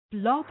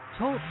Blog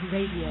Talk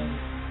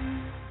Radio.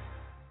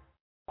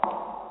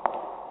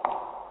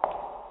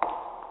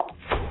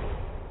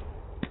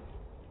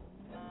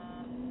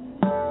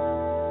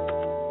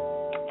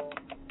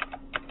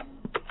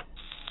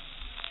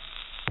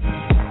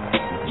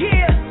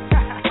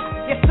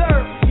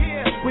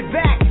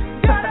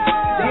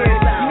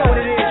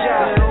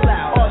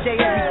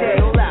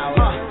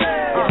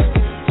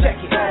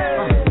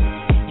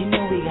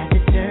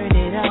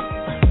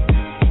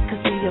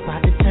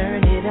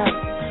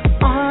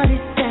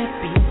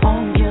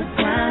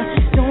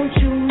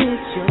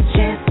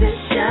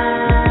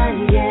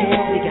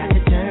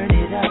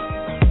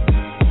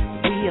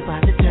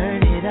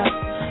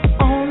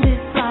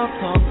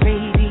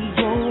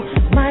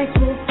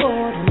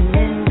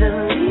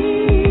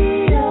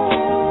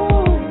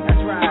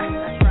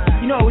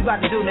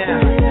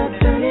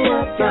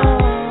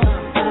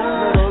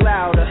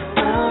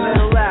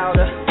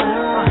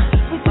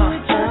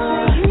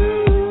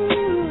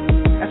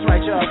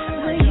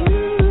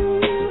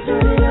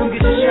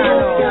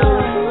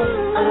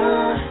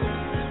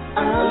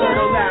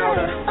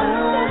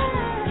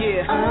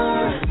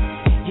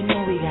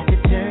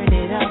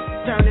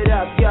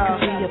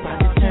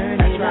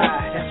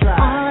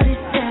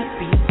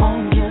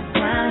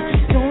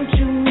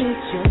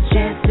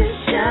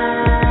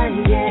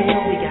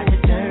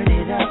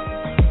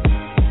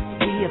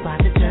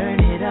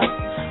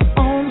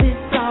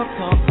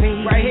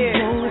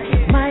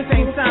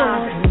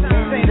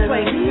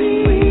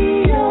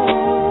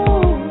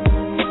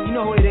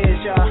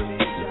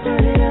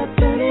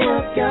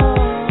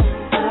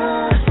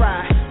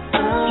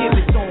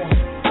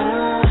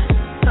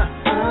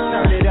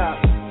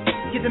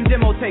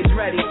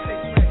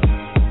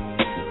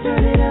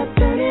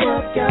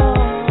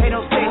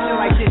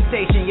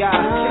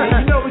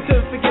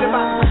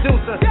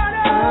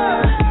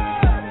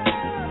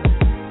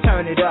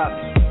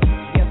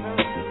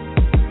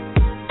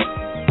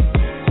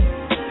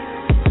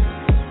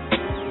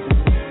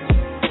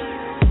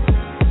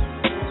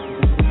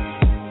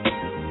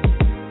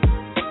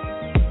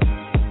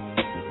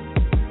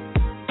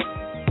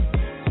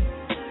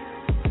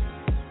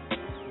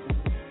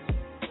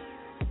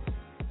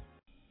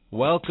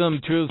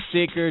 Welcome, Truth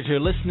Seekers. You're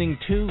listening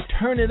to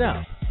Turn It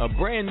Up, a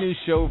brand new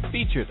show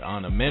featured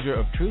on A Measure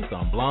of Truth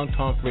on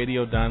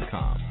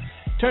blogtalkradio.com.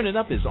 Turn It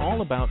Up is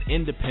all about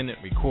independent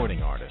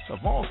recording artists of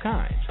all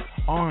kinds,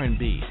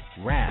 R&B,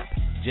 rap,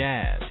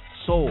 jazz,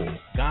 soul,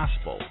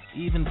 gospel,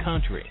 even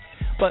country.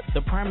 But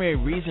the primary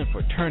reason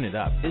for Turn It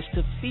Up is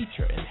to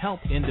feature and help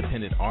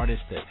independent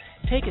artists that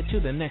take it to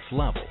the next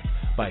level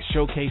by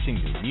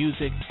showcasing new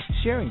music,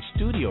 sharing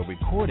studio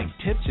recording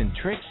tips and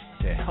tricks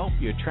to help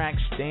your tracks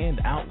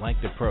stand out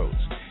like the pros,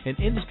 and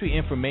industry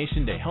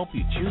information to help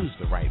you choose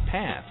the right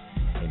path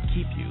and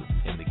keep you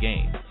in the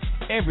game.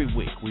 Every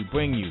week we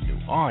bring you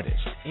new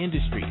artists,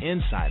 industry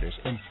insiders,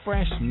 and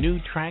fresh new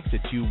tracks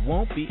that you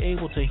won't be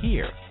able to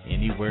hear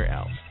anywhere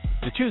else.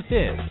 The truth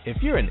is,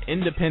 if you're an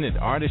independent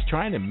artist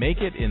trying to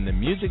make it in the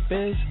music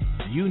biz,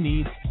 you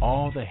need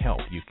all the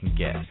help you can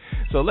get.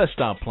 So let's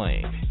stop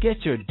playing.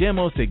 Get your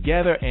demos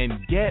together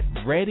and get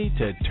ready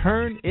to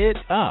turn it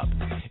up.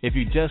 If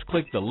you just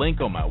click the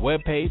link on my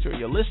webpage, or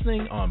you're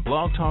listening on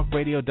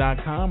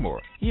blogtalkradio.com,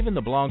 or even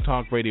the Blog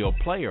Talk Radio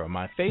player on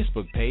my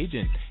Facebook page,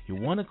 and you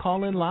want to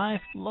call in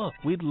live, look,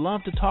 we'd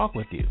love to talk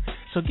with you.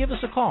 So give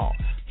us a call.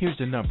 Here's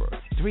the number,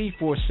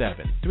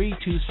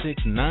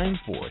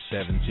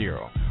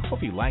 347-326-9470. Or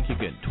if you like, you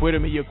can Twitter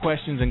me your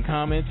questions and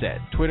comments at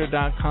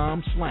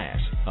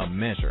twitter.com/A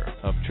Measure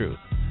of Truth.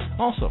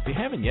 Also, if you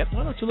haven't yet,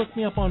 why don't you look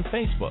me up on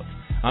Facebook?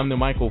 I'm the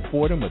Michael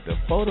Fordham with a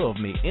photo of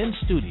me in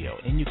studio,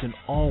 and you can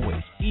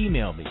always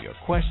email me your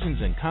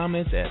questions and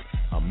comments at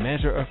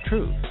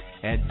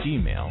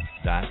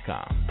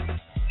ameasureoftruth@gmail.com.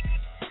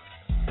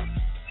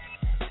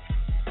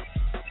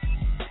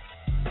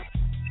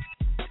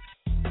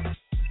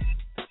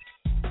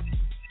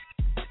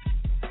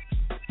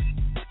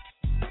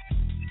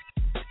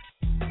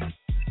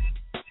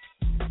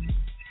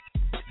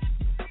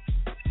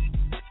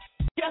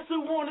 Guess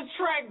who won the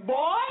track, boy?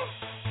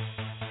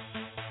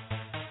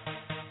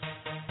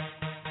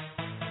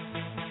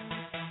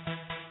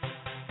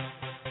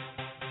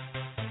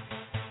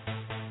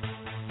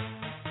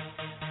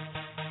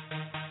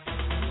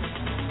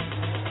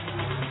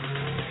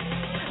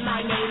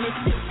 My name is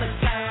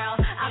Supergirl.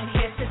 I'm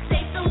here to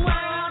save the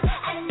world.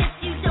 And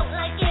if you don't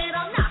like it,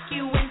 I'll knock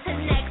you into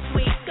next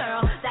week,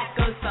 girl. That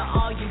goes for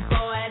all you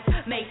boys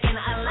making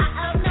a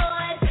lot of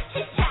noise,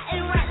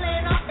 chit-chatting,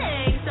 rattling on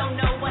things, don't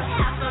know what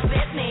half of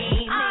it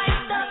means.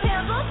 I'm the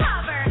pimple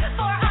popper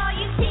for all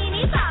you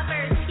teeny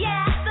poppers.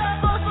 Yeah, the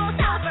boastful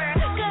topper,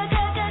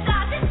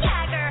 gossip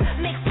gagger,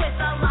 mixed with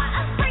a lot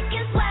of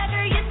freaking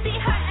swagger. You see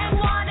her and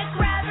wanna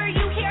grab her,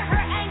 you hear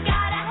her and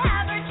gotta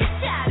have her,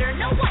 chit-chatter,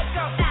 no white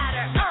girl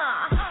patter.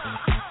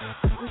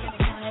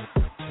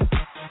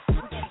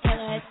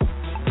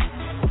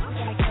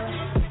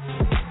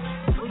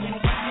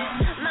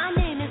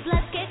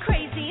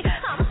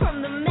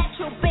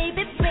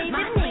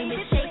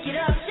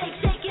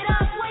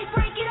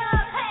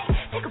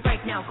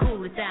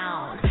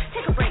 down.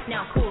 Take a break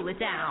now, cool it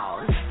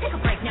down. Take a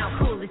break now,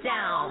 cool it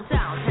down.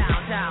 Down,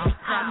 down, down.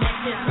 I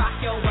meant to rock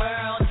your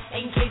world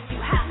in case you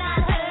have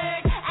not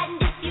heard.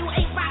 And if you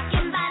ain't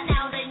rocking by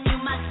now, then you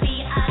must be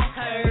a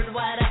turd.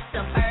 What up,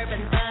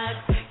 suburban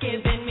thugs?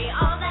 Giving me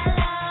all that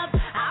love.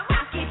 I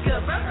rock it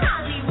good from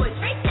Hollywood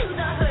straight to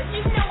the hood.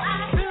 You know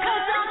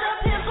cause I'm the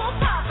pimple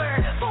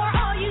popper for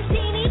all you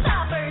teeny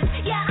boppers.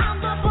 Yeah, I'm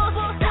the bull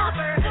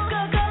stopper.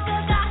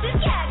 Gossip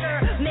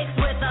Jagger mixed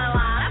with a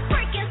lot of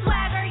freaking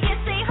swagger. You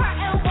see her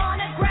and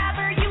wanna grab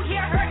her. You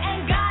hear her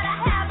and gotta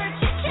have her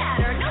chit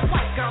chatter. No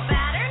white girl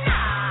batter,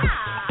 nah.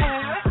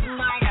 Oh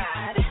my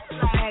God, it's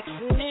like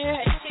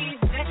she's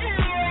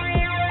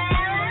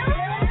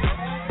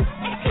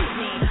excuse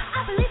me,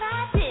 I believe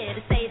I did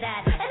say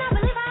that, and I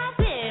believe I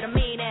did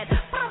mean it.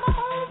 Boom, boom,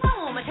 boom,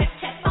 boom, a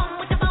check, boom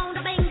with the bone,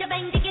 da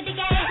bang, diggy, diggy.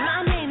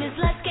 My name is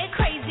Let's Get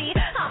Crazy.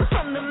 I'm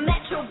from the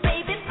Metro,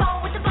 baby.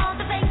 Boom with the bone,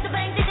 da bang,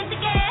 diggy,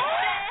 diggy.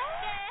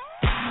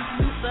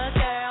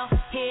 Supergirl,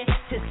 here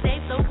to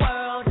save the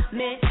world.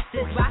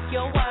 Mrs. Rock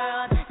Your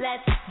World.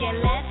 Let's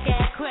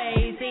get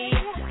crazy.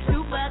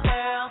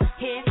 Supergirl,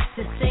 here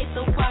to save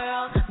the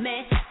world.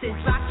 Mrs.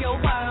 Rock Your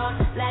World.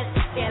 Let's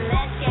get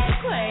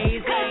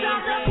crazy. Cause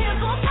I'm the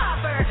pimple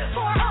popper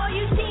for all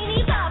you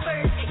teeny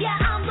boppers. Yeah,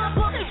 I'm the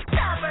bull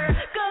stopper.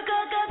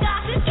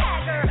 Gossip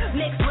Jagger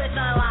mixed with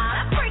a lot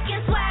of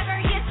freaking swagger.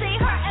 You see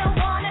her and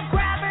wanna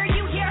grab her.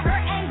 You hear her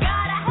and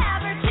gotta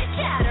have her chit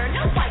chatter.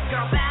 No white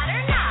girl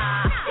batter,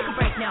 nah. Take a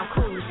break now,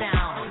 cool it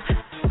down.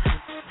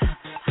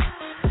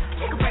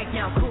 Take a break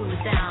now, cool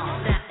it down.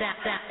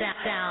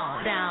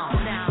 Down.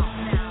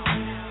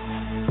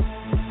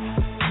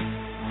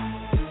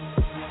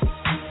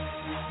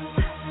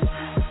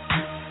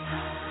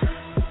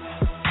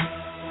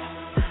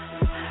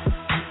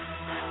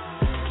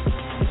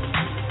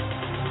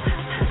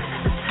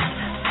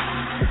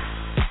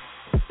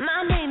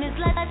 My name is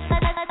Let's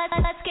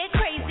Get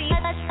Crazy.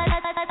 Let's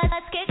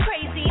get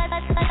crazy.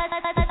 Let's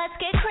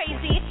get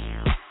crazy.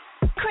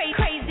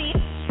 Crazy.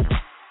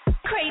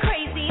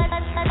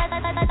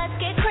 Let's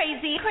get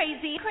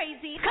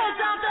crazy. Cause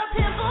I'm the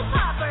pimple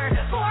popper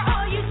for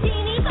all you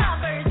teeny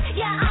boppers.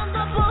 Yeah, I'm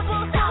the bull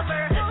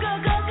stopper.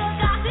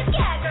 Gossip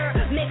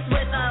Jagger mixed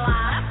with a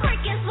lot of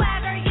freaking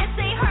swagger. You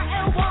see her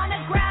and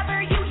wanna grab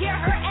her. You hear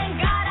her and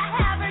gotta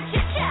have her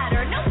chit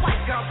chatter. No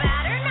white girl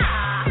batter, nah.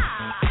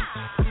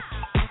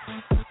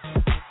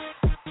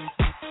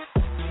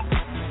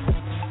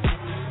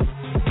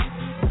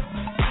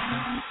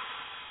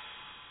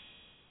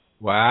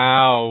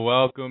 Wow,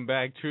 welcome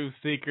back, Truth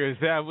Seekers.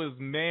 That was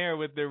Mair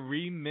with the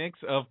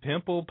remix of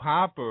Pimple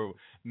Popper.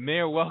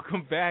 Mair,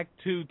 welcome back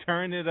to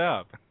Turn It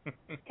Up.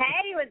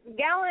 Hey, what's going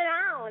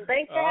on?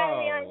 Thanks for having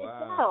me on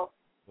your show.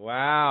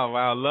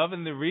 Wow,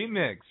 loving the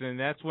remix, and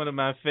that's one of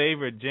my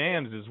favorite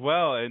jams as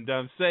well. And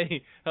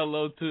say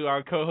hello to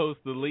our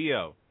co-host, the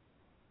Leo.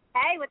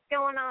 Hey, what's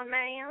going on,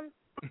 man?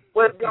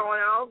 What's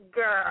going on,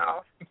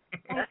 girl?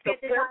 That's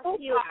good to talk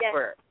to you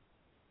again.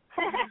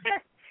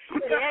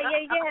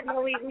 Yeah.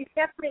 No, we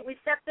stepped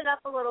it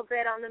up a little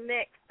bit on the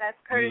mix. That's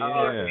courtesy of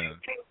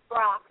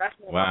Braat. That's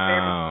one of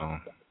my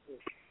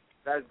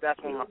favorites. That's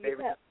one of my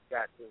favorites.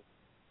 Got to.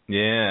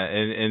 Yeah,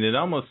 and it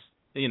almost,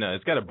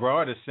 it's got a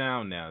broader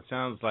sound now. It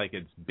sounds like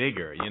it's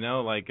bigger,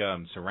 like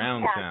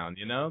surround sound.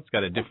 It's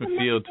got a different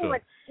feel to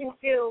it.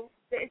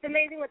 It's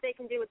amazing what they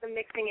can do with the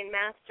mixing and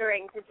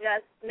mastering to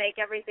just make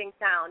everything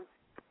sound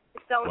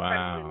so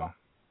incredibly well.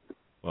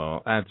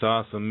 Well, that's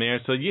awesome, Mair.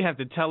 So you have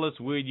to tell us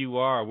where you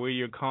are, where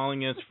you're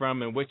calling us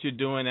from, and what you're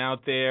doing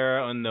out there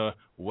on the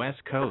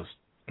West Coast.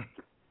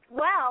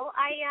 Well,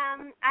 I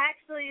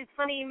actually, it's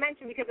funny you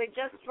mentioned because I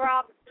just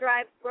drove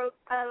right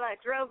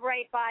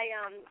by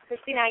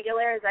Christina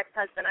Aguilera's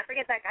ex-husband. I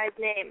forget that guy's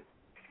name.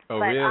 Oh,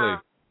 really?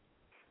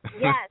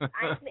 Yes,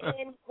 I'm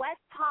in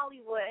West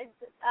Hollywood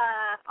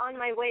on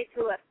my way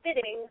to a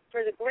fitting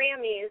for the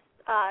Grammys.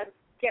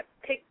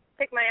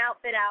 Pick my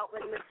outfit out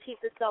with Miss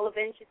Keitha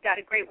Sullivan. She's got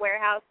a great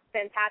warehouse,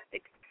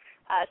 fantastic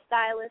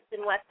stylist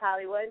in West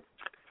Hollywood.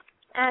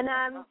 And,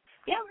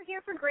 we're here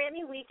for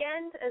Grammy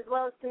weekend as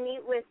well as to meet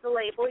with the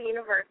label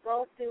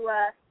Universal to,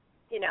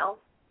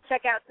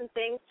 check out some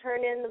things,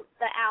 turn in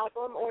the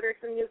album, order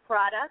some new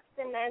products,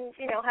 and then,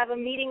 have a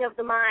meeting of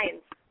the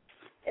minds.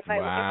 If I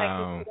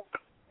could do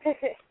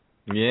that.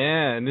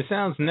 Yeah, and it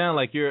sounds now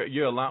like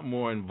you're a lot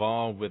more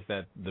involved with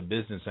the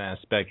business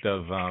aspect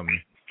of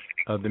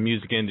the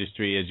music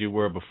industry as you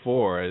were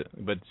before,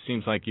 but it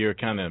seems like you're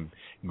kind of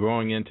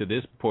growing into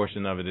this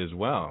portion of it as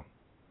well.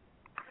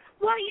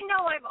 Well,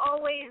 I've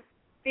always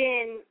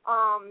been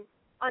on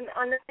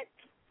the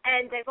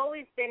end. I've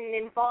always been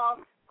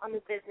involved on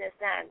the business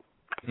end.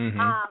 Mm-hmm.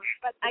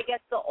 But I guess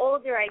the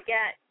older I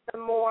get, the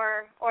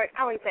more, or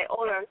I wouldn't say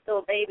older, I'm still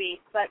a baby,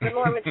 but the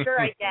more mature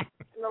I get,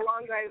 and the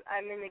longer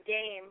I'm in the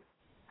game,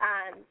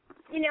 I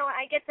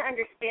get to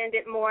understand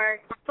it more.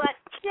 But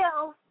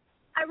still,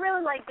 I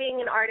really like being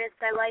an artist.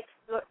 I like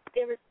the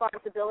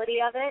responsibility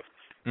of it,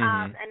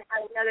 and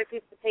having other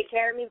people take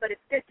care of me, but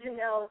it's good to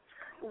know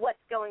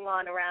what's going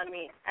on around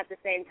me at the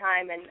same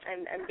time and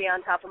be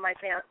on top of my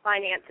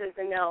finances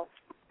and know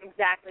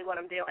exactly what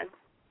I'm doing.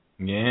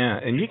 Yeah,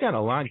 and you got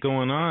a lot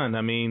going on.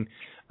 I mean,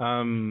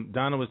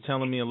 Donna was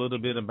telling me a little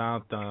bit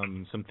about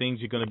some things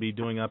you're going to be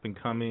doing up and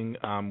coming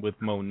with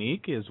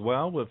Monique as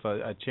well, with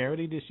a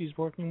charity that she's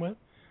working with.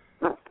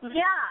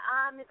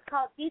 Yeah, it's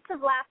called Beats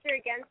of Laughter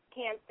Against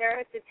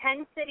Cancer. It's a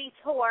 10-city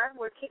tour.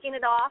 We're kicking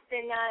it off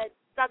in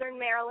southern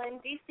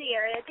Maryland, D.C.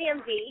 area,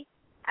 DMV,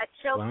 at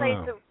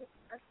Showplace. Wow.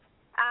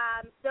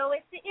 So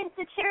it's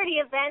a charity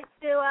event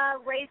to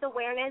raise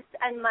awareness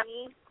and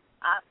money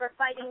for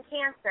fighting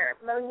cancer.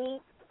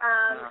 Monique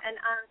and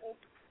I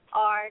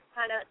are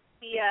kind of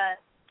the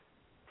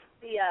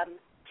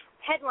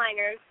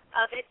headliners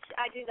of it.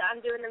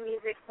 I'm doing the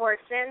music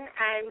portion,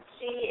 and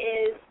she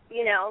is,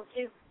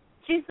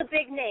 she's the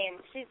big name.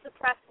 She's the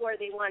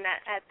press-worthy one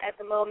at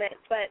the moment.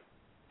 But,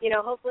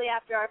 hopefully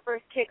after our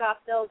first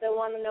kickoff, they'll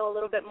want to know a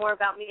little bit more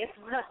about me as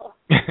well.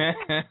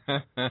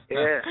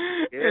 Yeah.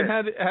 And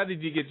how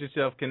did you get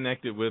yourself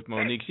connected with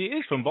Monique? She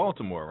is from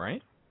Baltimore,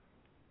 right?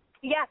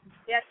 Yes,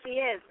 she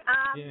is.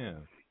 Yeah.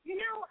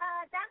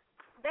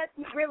 That's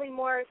really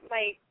more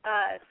my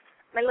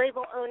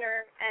label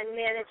owner and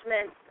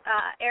management,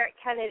 Eric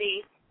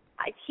Kennedy.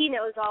 He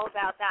knows all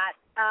about that.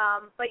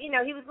 But he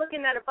was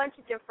looking at a bunch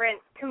of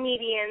different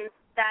comedians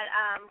that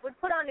would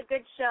put on a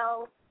good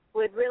show,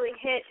 would really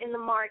hit in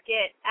the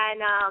market,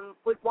 and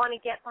would want to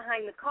get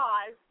behind the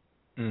cause.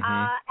 Mm-hmm.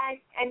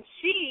 And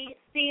she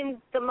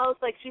seemed the most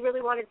like she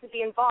really wanted to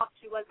be involved.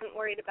 She wasn't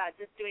worried about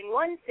just doing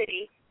one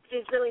city. She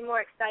was really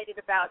more excited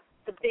about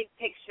the big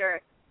picture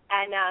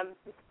and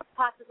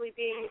possibly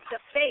being the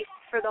face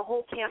for the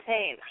whole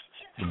campaign.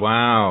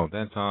 Wow,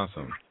 that's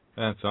awesome.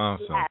 That's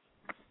awesome.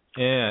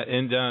 Yeah,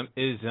 and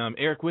is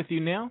Eric with you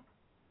now?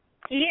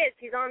 He is.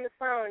 He's on the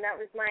phone. That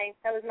was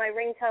my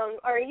ringtone.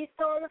 Or are you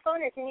still on the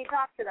phone, or can you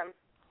talk to them?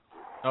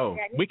 Oh,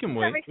 yeah, we can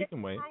wait. We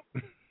can wait.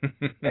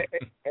 Hey,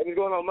 what's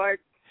going on, Mike?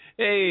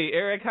 Hey,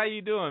 Eric, how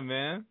you doing,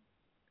 man?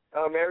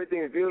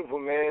 Everything is beautiful,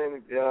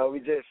 man. We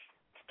just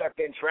stuck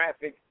in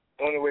traffic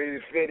on the way to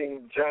the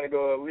fitting, trying to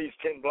go at least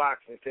 10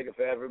 blocks and it's taking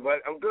forever.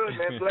 But I'm good,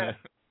 man. Blessed.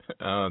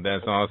 Oh,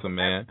 that's awesome,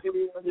 man. Happy to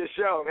be on your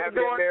show. What's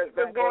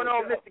going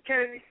on, Mr.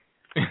 Kennedy?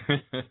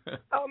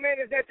 Oh, man,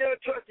 is that your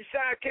trusty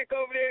sidekick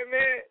over there,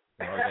 man?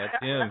 Oh,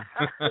 that's him.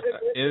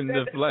 In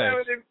the flesh.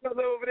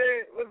 Over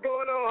there. What's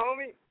going on,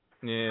 homie?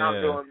 Yeah.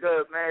 I'm doing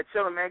good, man.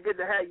 Chilling, man. Good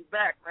to have you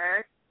back,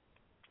 man.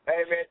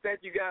 Hey, man,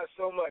 thank you guys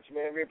so much,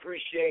 man. We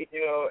appreciate,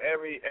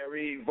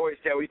 every voice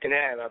that we can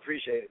have. I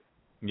appreciate it.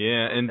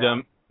 Yeah,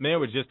 and Mair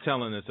was just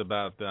telling us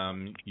about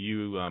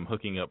you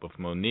hooking up with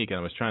Monique, and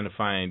I was trying to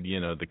find,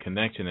 the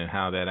connection and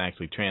how that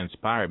actually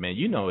transpired. Man,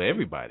 you know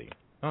everybody,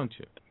 don't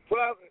you?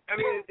 Well, I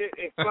mean,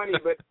 it's funny,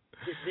 but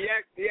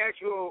the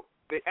actual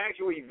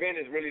event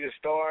is really the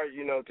star,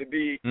 to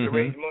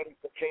raise money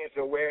for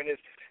cancer awareness.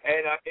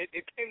 And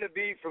it came to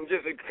be from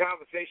just a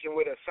conversation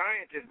with a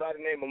scientist by the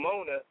name of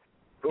Mona,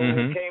 who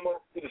came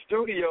up to the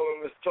studio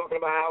and was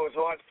talking about how it's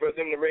hard for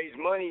them to raise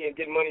money and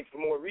get money for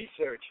more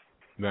research.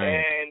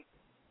 Right. And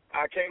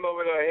I came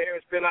over to her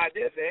and spin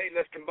idea and said, hey,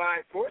 let's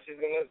combine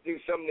forces and let's do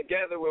something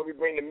together where we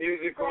bring the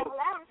musical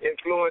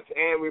influence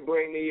and we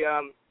bring the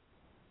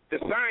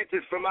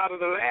scientists from out of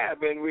the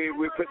lab, and we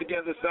put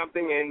together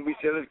something, and we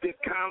said, let's get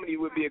comedy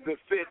would be a good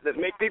fit. Let's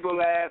make people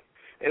laugh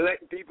and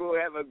let people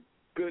have a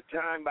good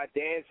time by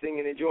dancing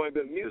and enjoying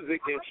good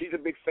music, and she's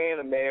a big fan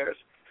of Mair's.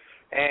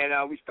 And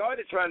we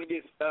started trying to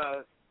get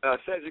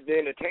Cedric the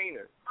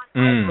Entertainer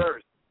at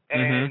first.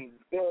 And then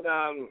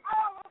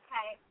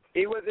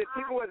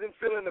people wasn't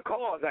feeling the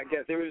cause, I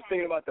guess. They were just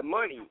thinking about the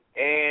money.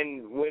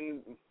 And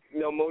when,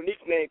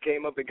 Monique's name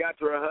came up, it got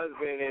to her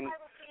husband and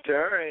to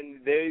her,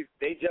 and they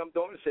jumped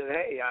on and said,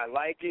 hey, I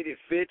like it, it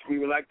fits, we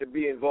would like to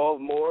be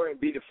involved more and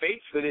be the face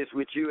for this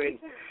with you, and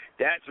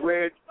that's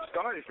where it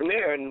started from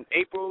there. And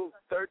April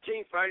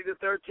 13th, Friday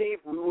the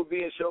 13th, we will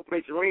be in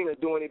Showplace Arena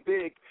doing it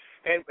big,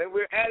 and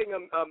we're adding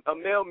a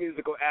male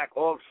musical act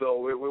also.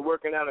 We're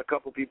working out a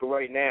couple people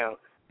right now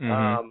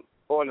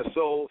on the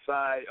soul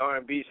side,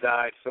 R&B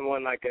side,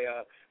 someone like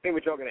I think we're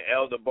talking to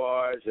Elder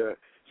Bars or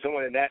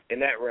someone in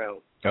that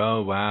realm.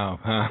 Oh, wow.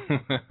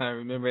 I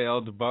remember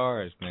Elder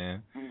Bars,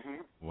 man.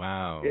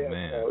 Wow, yeah,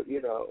 man.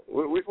 So,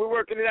 we're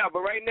working it out.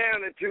 But right now,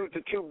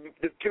 the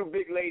two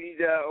big ladies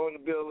on the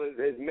bill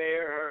is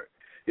Mair.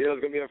 It's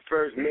going to be her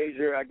first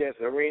major, I guess,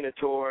 arena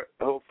tour,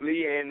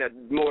 hopefully, and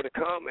more to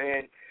come.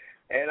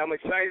 And I'm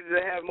excited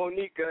to have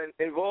Monique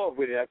involved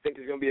with it. I think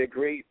it's going to be a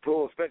great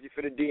pull, especially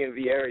for the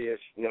DMV area,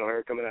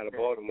 her coming out of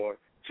Baltimore.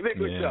 It's a big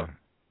good show.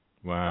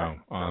 Wow,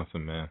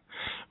 awesome, man.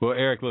 Well,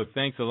 Eric, look,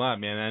 thanks a lot,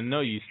 man. I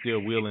know you're still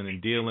wheeling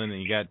and dealing, and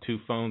you got two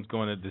phones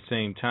going at the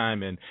same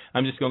time, and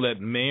I'm just going to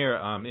let Mair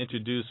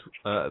introduce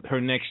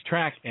her next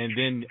track, and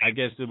then I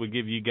guess it will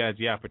give you guys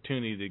the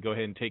opportunity to go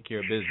ahead and take care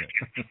of business.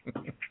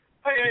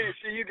 Hey,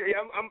 you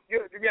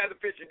got the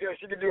picture, girl.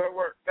 She can do her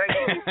work. Thank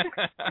you.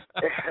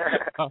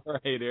 All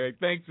right, Eric.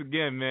 Thanks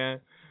again, man.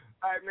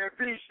 All right, man.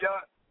 Peace,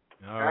 y'all.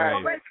 All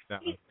right. Well,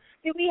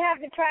 do we have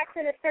the tracks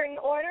in a certain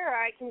order, or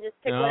I can just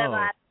pick whatever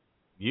I...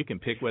 You can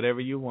pick whatever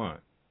you want.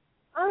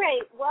 All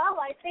right. Well,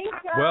 I think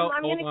hold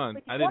I'm on.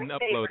 I didn't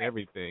upload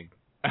everything.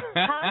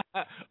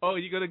 Oh,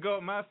 you're gonna go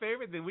with my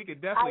favorite? Then we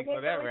could definitely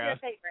go that route.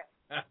 Your favorite.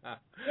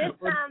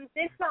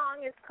 This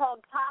song is called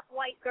Pop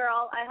White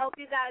Girl. I hope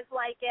you guys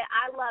like it.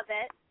 I love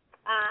it.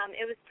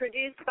 It was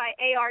produced by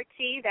ART.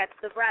 That's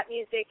the Braat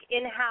Music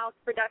in-house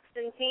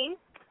production team.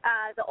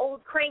 The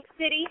old Crank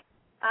City,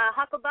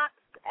 Hucklebucks.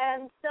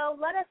 And so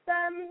let us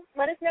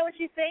know what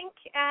you think,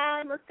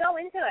 and let's go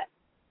into it.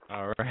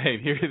 All right,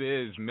 here it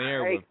is,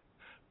 Mair with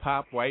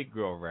Pop White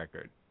Girl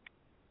record.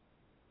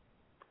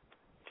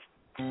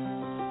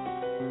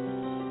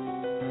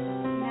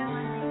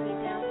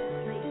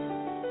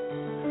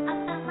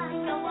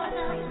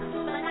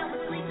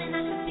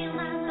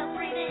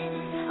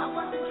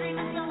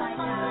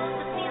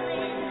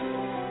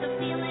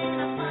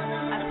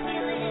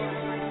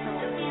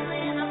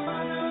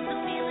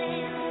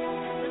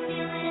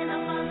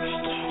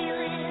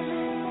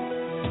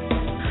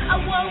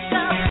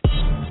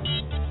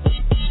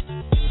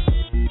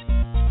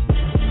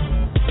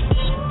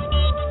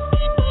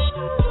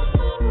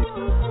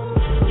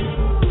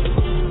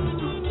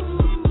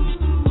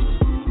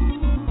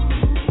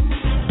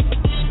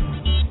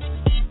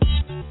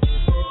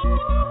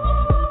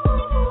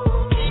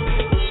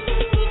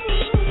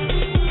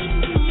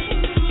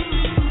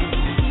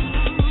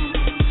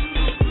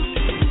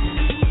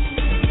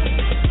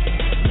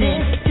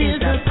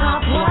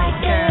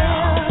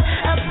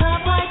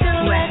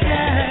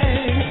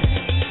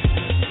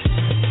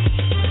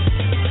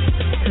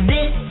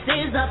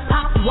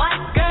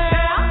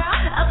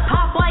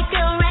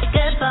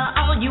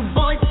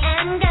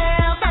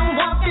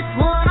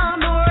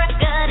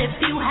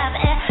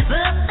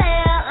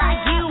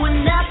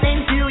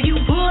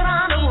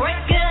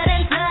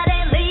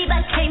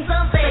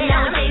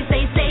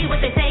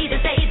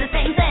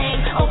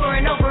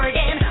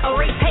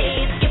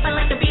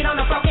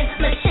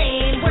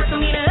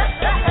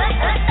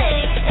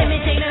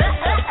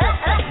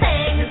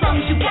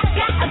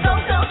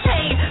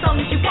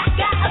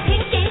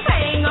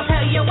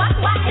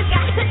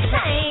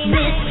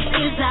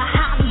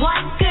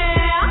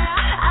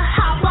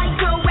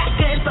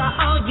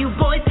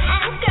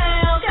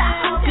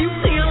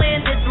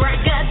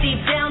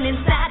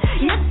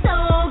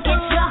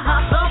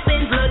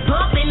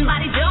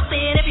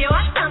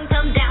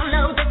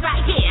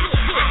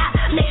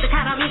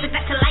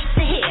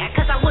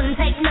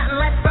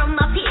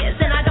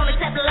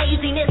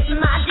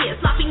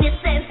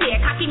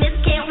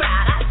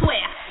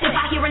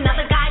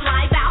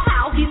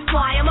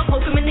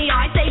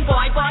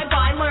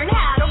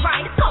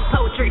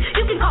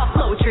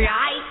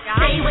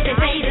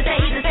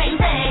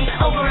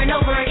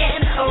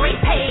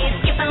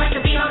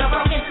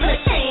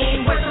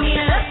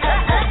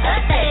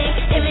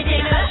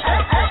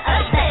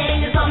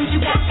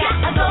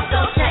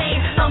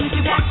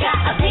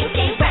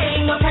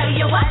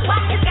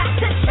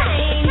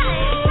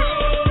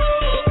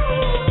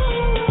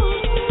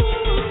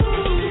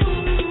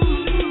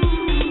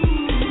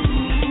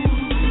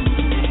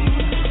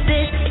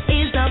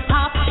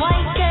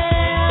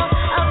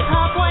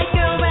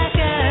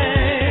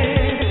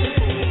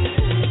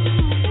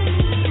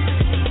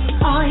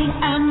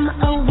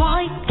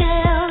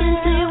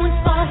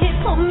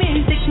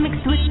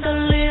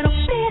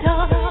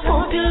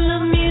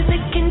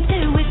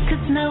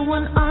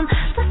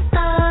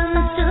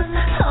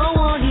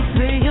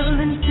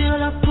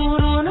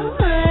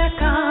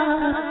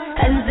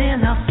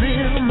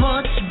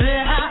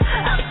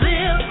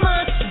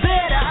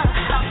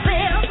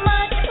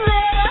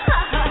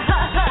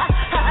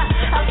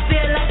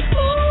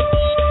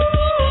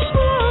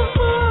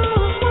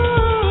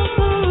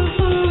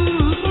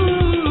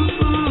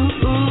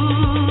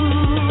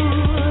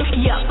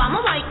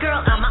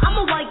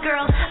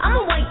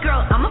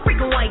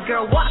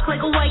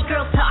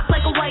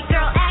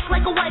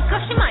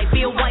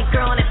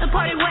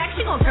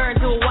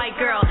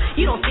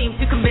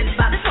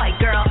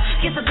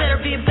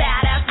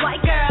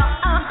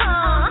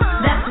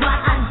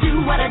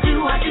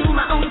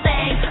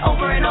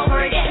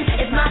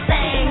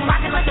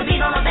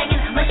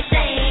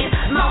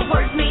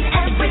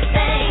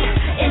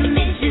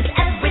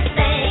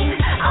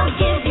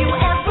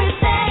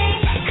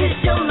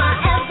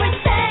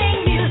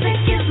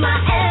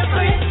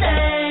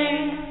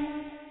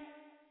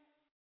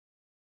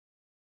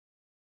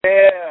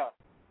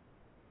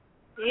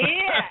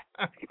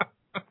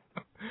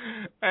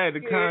 I had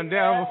to calm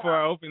down before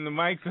I opened the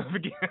mics up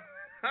again.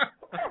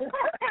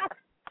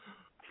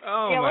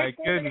 Oh my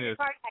goodness.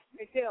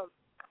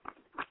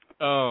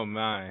 Oh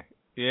my.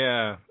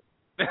 Yeah.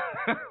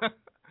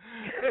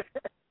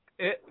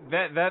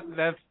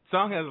 That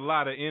song has a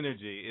lot of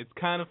energy. It's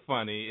kind of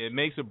funny. It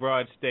makes a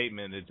broad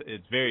statement.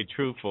 It's very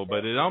truthful,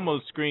 but it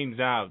almost screams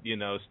out,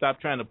 stop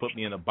trying to put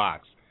me in a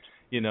box.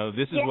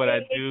 This is what I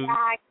do.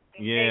 Exactly.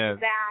 Yeah.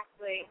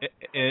 Exactly.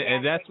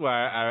 And that's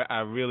why I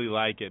really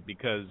like it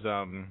because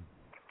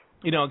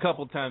a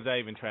couple of times I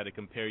even try to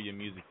compare your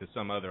music to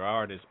some other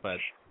artists, but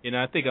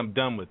I think I'm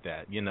done with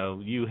that.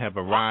 You have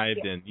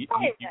arrived and you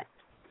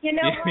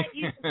know what?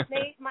 You just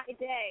made my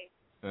day.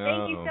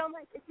 Thank you so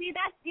much. See,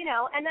 that's,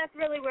 and that's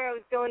really where I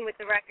was going with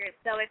the record.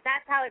 So if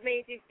that's how it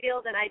made you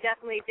feel, then I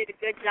definitely did a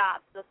good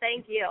job. So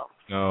thank you.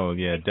 Oh,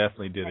 yeah,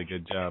 definitely did a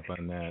good job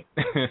on that.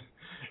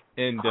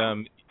 And,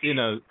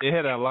 it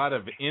had a lot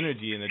of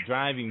energy and a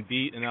driving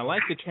beat, and I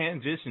like the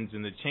transitions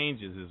and the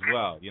changes as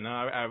well.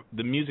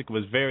 The music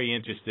was very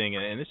interesting,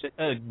 and it's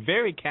a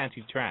very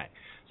catchy track.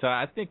 So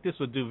I think this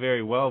would do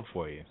very well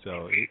for you.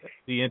 So it'd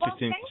be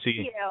interesting to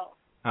see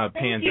how it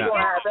pans out.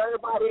 Have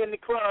everybody in the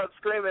club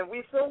screaming,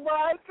 "We some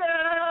white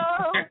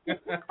girls!"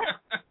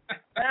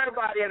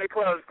 Everybody in the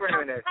club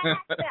screaming it. I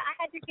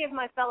had to give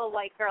my fellow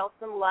white girls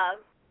some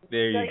love.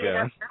 There you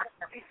go.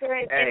 In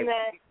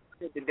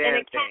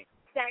a cat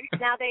sense,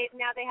 now they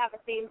have a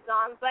theme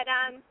song. But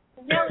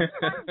it's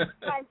fun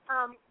because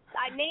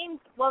I named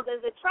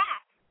the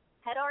track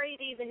had already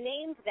even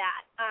named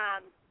that.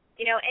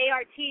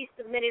 ART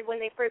submitted when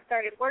they first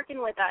started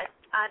working with us.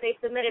 They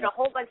submitted a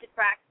whole bunch of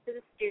tracks to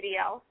the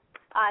studio.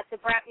 To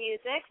Braat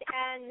Music,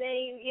 and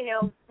they,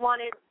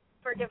 wanted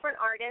for different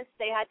artists.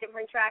 They had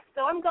different tracks.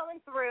 So I'm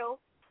going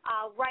through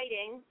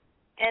writing,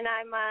 and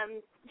I'm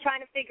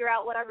trying to figure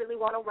out what I really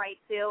want to write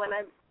to. And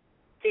I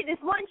see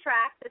this one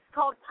track that's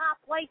called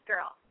Pop White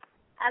Girl.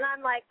 And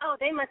I'm like, oh,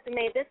 they must have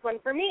made this one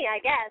for me, I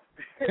guess,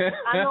 because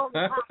I'm the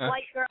only Pop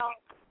White Girl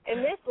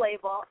in this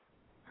label.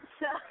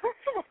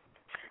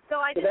 So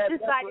I just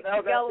decided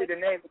to go with the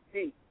name of the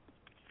beat.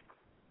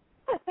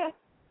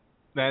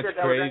 That's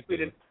that crazy. Was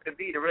actually the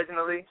beat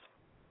originally?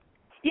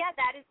 Yeah,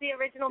 that is the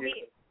original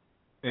beat.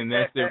 And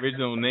that's the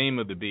original name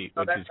of the beat,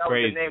 which is That was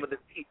crazy. the name of the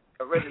beat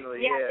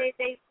originally, yeah.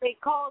 They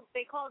called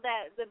the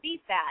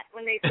beat that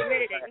when they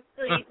submitted it.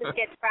 So you could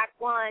get track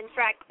 1,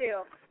 track 2.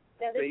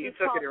 Now, this so you is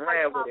took it and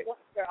ran with it.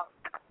 Girl.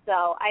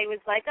 So I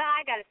was like,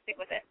 I got to stick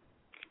with it.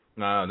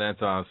 Oh,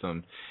 that's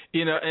awesome.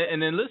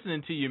 And then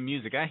listening to your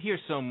music, I hear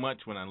so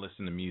much when I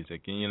listen to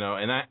music,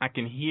 and I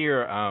can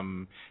hear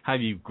how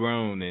you've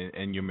grown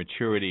and your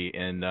maturity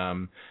and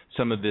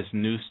some of this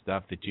new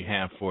stuff that you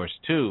have for us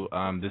too.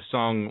 This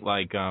song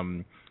like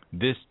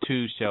This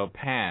Too Shall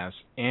Pass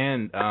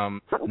and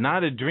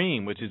Not a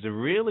Dream, which is a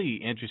really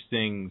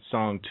interesting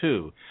song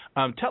too.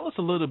 Tell us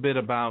a little bit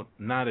about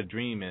Not a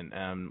Dream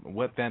and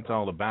what that's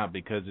all about,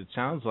 because it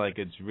sounds like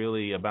it's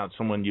really about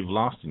someone you've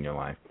lost in your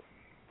life.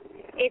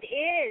 It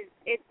is.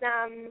 It's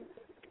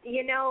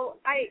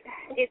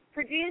it's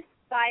produced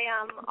by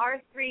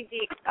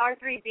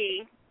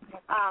R3B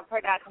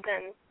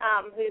Productions,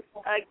 who's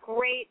a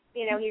great,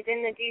 he's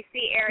in the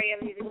DC area.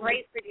 He's a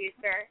great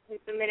producer who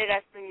submitted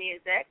us some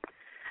music.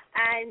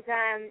 And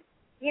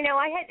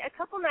I had a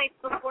couple nights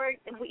before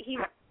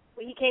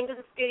he came to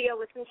the studio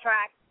with some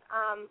tracks.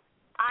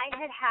 I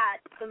had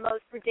the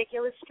most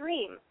ridiculous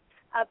dream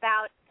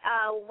about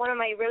one of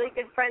my really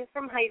good friends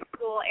from high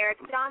school, Eric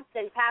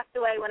Johnson, passed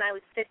away when I was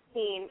 15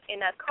 in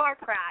a car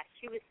crash.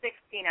 He was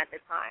 16 at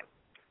the time.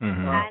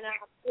 Mm-hmm. And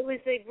it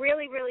was a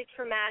really, really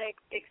traumatic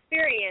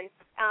experience,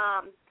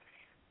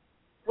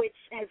 which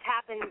has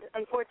happened,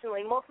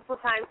 unfortunately, multiple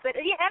times. But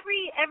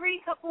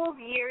every couple of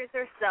years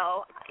or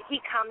so,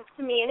 he comes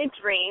to me in a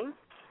dream,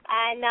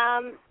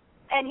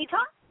 and he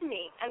talks to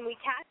me, and we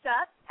catch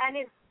up, and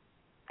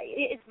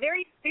it's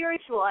very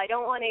spiritual. I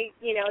don't want to,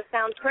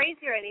 sound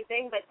crazy or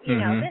anything, but,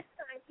 this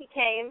time he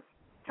came,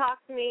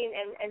 talked to me,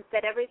 and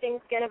said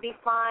everything's going to be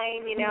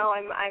fine.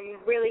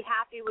 I'm really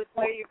happy with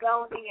where you're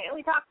going. And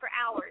we talked for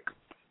hours.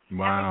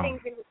 Wow.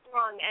 Everything's been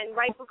strong. And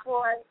right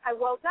before I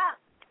woke up,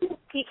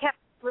 he kept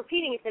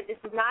repeating. He said,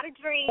 this is not a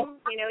dream.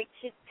 You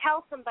should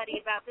tell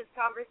somebody about this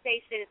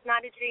conversation. It's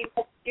not a dream.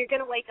 You're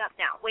going to wake up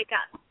now. Wake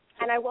up.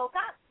 And I woke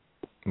up.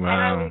 Wow.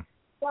 And I was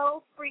so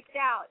freaked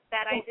out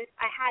that I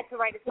had to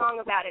write a song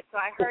about it. So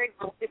I heard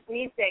this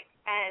music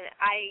and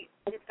I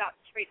just got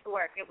straight to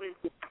work. It was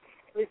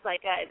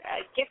like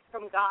a gift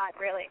from God,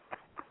 really.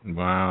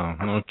 Wow.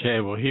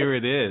 Okay. Well, here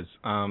it is.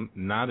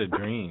 Not a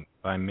Dream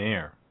by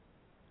Mair.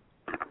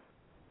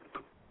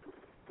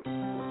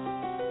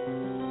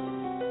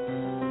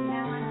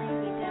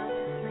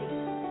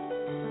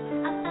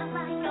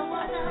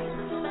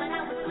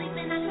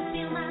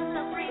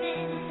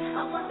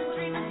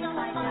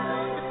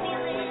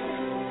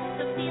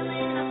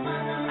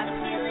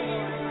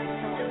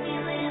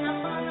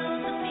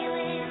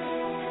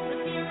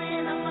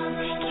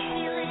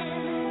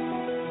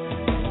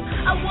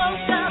 I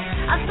woke up,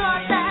 I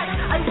thought that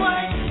I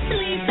was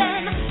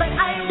sleeping, but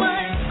I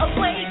was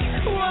awake,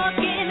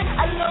 walking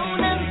alone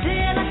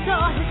until I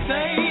saw his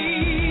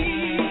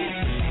face.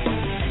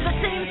 The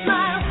same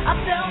smile I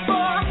fell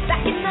for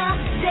back in the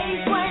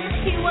days when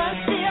he was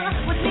still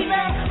with me,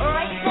 but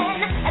right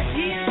then, as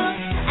he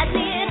looked at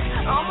me,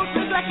 it almost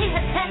looked like he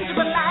had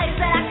tangible eyes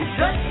that I could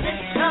trust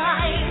this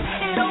time.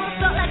 It almost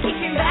felt like he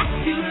came back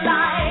to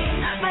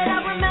life, but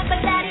I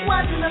remembered that he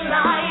wasn't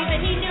alive,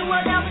 and he knew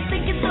what I was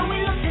thinking, so we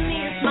looked in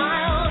the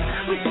smile.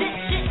 We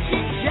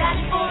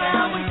chit-chatted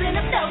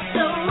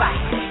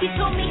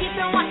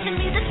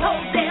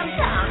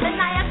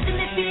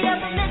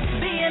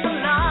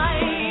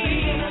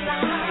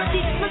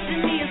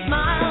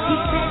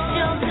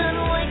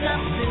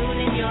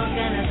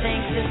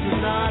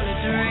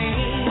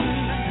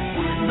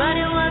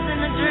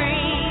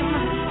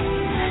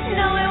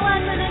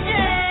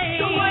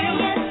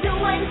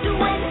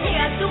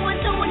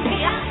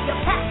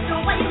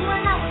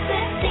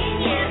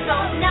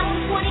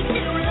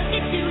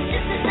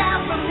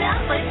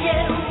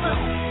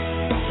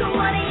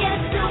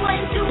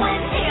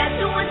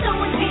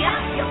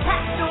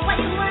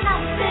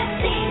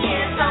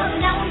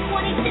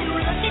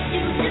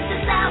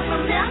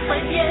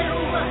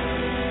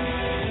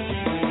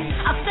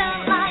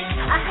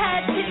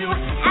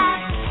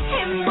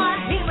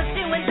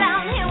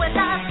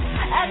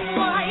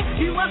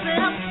He wasn't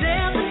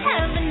upstairs in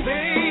heaven,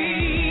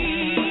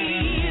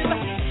 babe.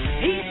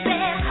 He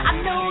said, I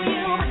know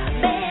you've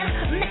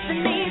been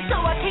missing me,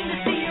 so I came to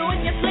see you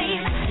in your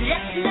sleep.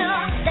 Just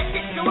know that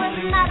this was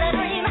not a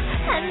dream,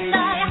 and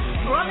I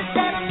promise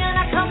that I'm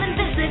gonna come and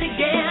visit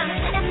again.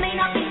 It may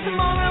not be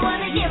tomorrow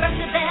or a year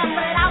after that,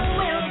 but I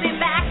will be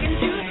back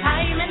in due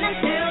time, and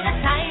until that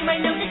time,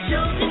 I know that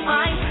you'll be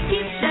fine.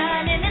 Keep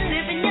shining and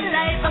living your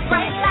life a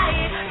bright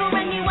light for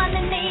anyone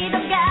in need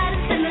of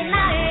guidance in the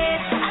night.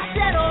 I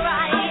said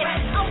alright.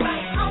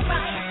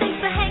 Thanks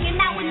for hanging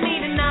out with me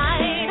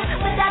tonight,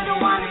 but I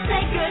don't wanna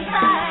say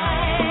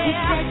goodbye. He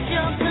said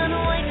you're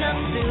gonna wake up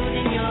soon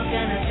and you're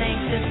gonna think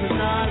this was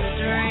all a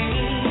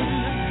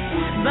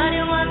dream, but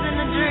it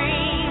wasn't a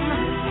dream.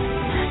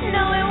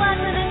 No, it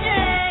wasn't a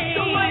dream.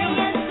 So what are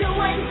you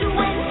doing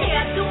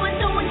here?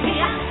 Doing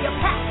here? You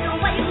passed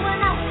away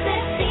when I was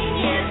 15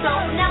 years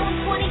old. Now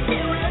I'm 22.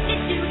 Look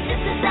at you,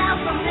 just as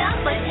I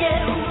remember you.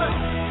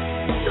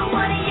 So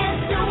what are you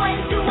doing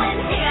here?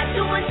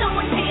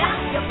 Doing here?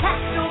 You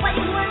passed away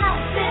when I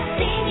was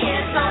 15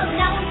 years old.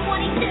 Now I'm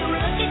 22.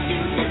 Look at you,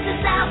 just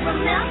as I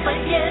remember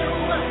you.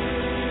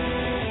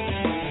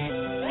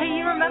 Hey,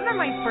 you remember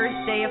my first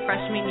day of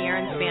freshman year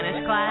in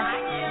Spanish class?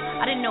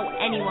 I didn't know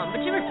anyone,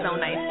 but you were so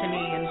nice to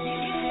me,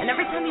 and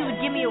every time you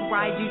would give me a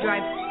ride, you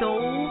drive so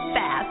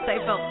fast,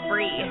 I felt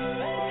free.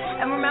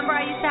 And remember,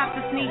 I used to have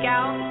to sneak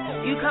out?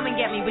 You'd come and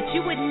get me, but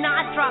you would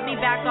not drop me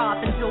back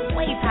off until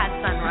way past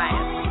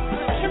sunrise.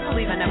 I can't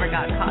believe I never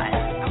got caught.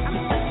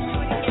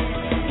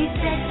 He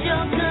said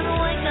you're gonna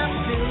wake up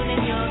soon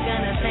and you're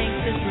gonna think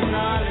this was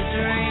all a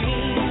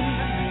dream,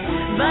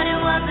 but it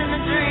wasn't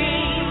a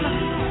dream.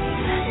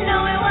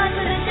 No, it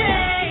wasn't a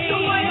dream. So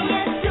what are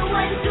you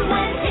doing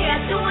here?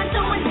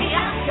 Doing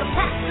here? You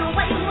passed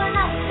away when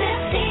I was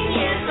 15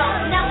 years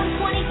old. Now I'm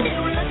 22.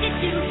 Look at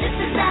you, just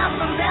as I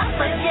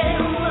remember you.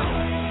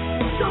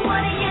 So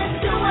what are you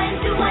doing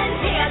here?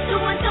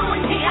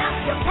 Doing here?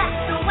 You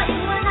passed away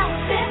when I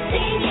was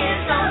 15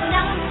 years old.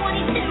 Now I'm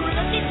 22.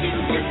 Look at you,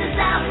 just as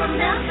I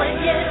remember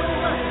you.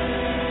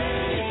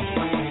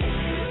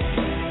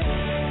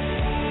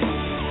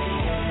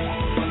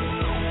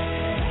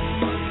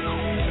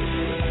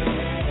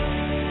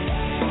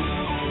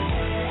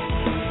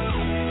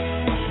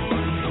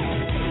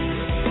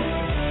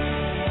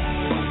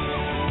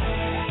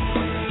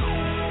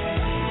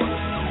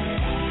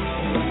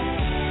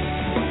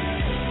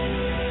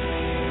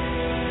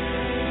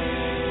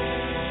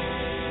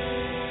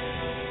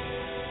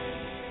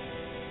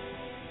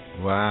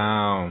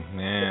 Wow,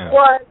 man.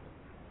 What?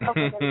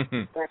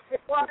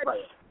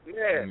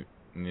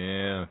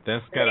 Yeah,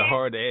 that's got a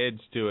hard edge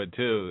to it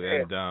too,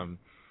 and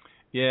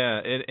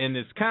and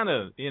it's kind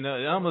of, it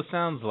almost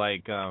sounds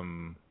like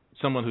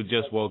someone who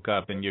just woke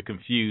up and you're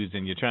confused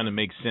and you're trying to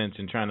make sense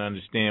and trying to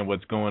understand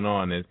what's going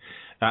on. And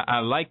I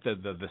like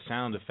the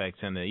sound effects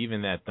and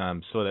even that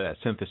sort of that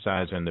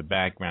synthesizer in the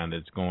background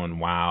that's going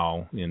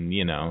wow and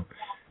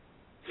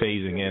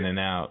phasing in and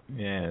out.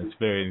 Yeah, it's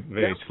very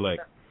very slick.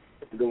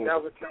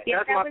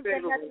 That's my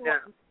favorite one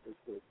now.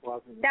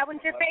 That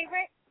one's your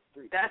favorite?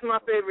 That's my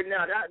favorite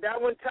now.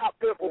 That one top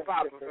purple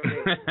popper for me.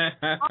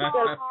 I'm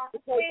gonna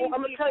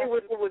tell you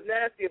what was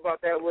nasty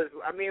about that was,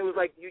 it was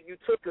like you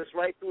took us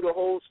right through the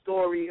whole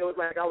story. It was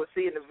like I was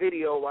seeing the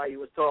video while you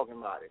was talking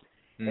about it,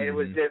 and it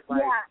was just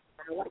like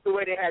the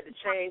way they had the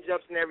change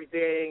ups and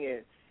everything,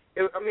 and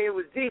it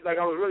was deep. Like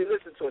I was really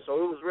listening to it, so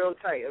it was real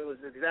tight. It was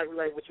exactly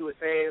like what you were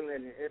saying,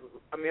 and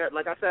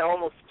like I said, I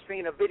almost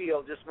seen a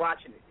video just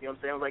watching it. You know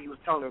what I'm saying? Like you was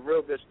telling a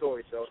real good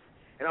story. So.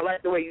 And I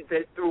like the way you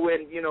threw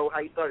in, how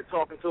you started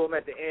talking to him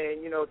at the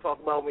end, talk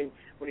about when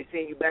he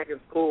seen you back in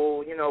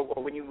school,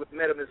 or when you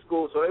met him in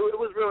school. So it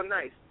was real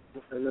nice.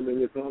 Yeah,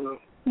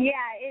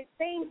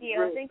 thank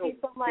you. Thank you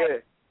so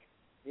much.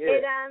 Yeah.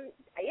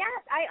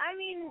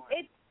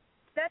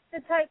 That's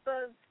the type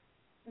of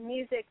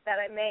music that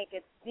I make.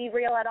 It's be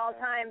real at all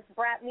times,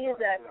 Braat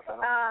music.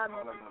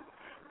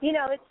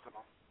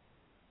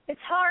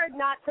 It's hard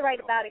not to write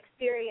about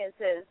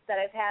experiences that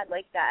I've had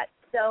like that.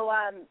 So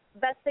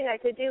best thing I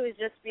could do is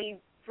just be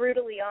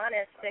brutally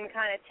honest and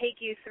kind of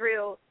take you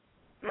through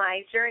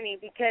my journey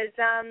because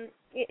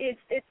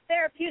it's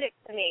therapeutic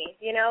to me.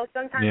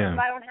 Sometimes if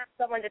I don't have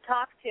someone to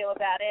talk to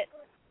about it,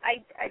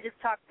 I just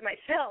talk to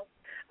myself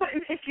by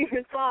making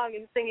a song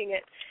and singing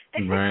it.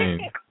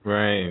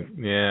 Right,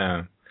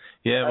 yeah.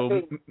 Yeah,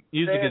 well,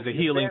 music is a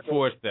healing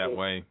force that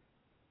way.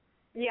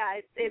 Yeah,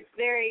 it's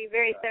very,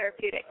 very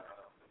therapeutic.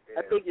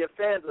 I think your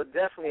fans will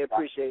definitely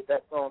appreciate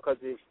that song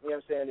because it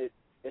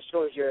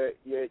shows your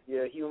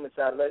human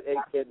side.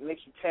 It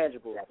makes you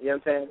tangible. You know what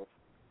I'm saying?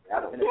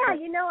 Yeah,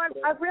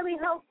 I really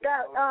hope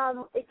that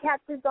it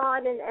catches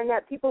on and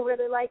that people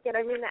really like it.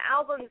 The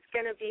album's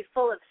going to be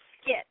full of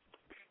skits,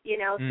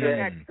 so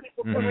that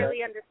people can really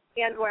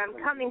understand where I'm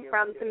coming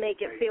from to make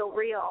it feel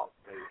real,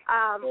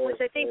 which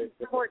I think is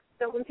important.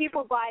 So when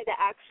people buy the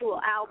actual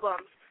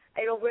album,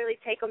 it'll really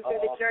take them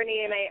through the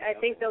journey, and I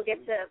think they'll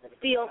get to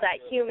feel that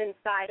human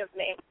side of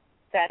me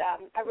that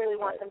I really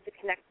want them to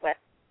connect with.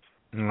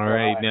 All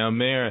right. Now,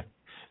 Mair,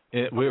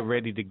 We're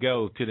ready to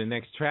go to the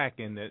next track,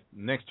 and the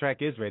next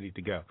track is ready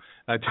to go.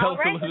 Tell us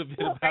a little bit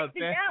about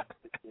that.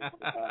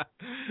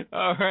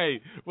 All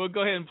right. We'll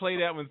go ahead and play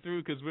that one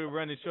through because we're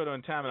running short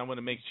on time, and I want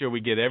to make sure we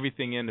get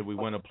everything in that we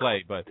want to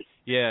play. But,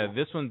 yeah,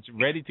 this one's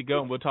ready to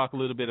go, and we'll talk a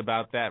little bit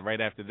about that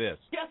right after this.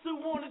 Guess who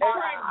won the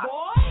track, boy?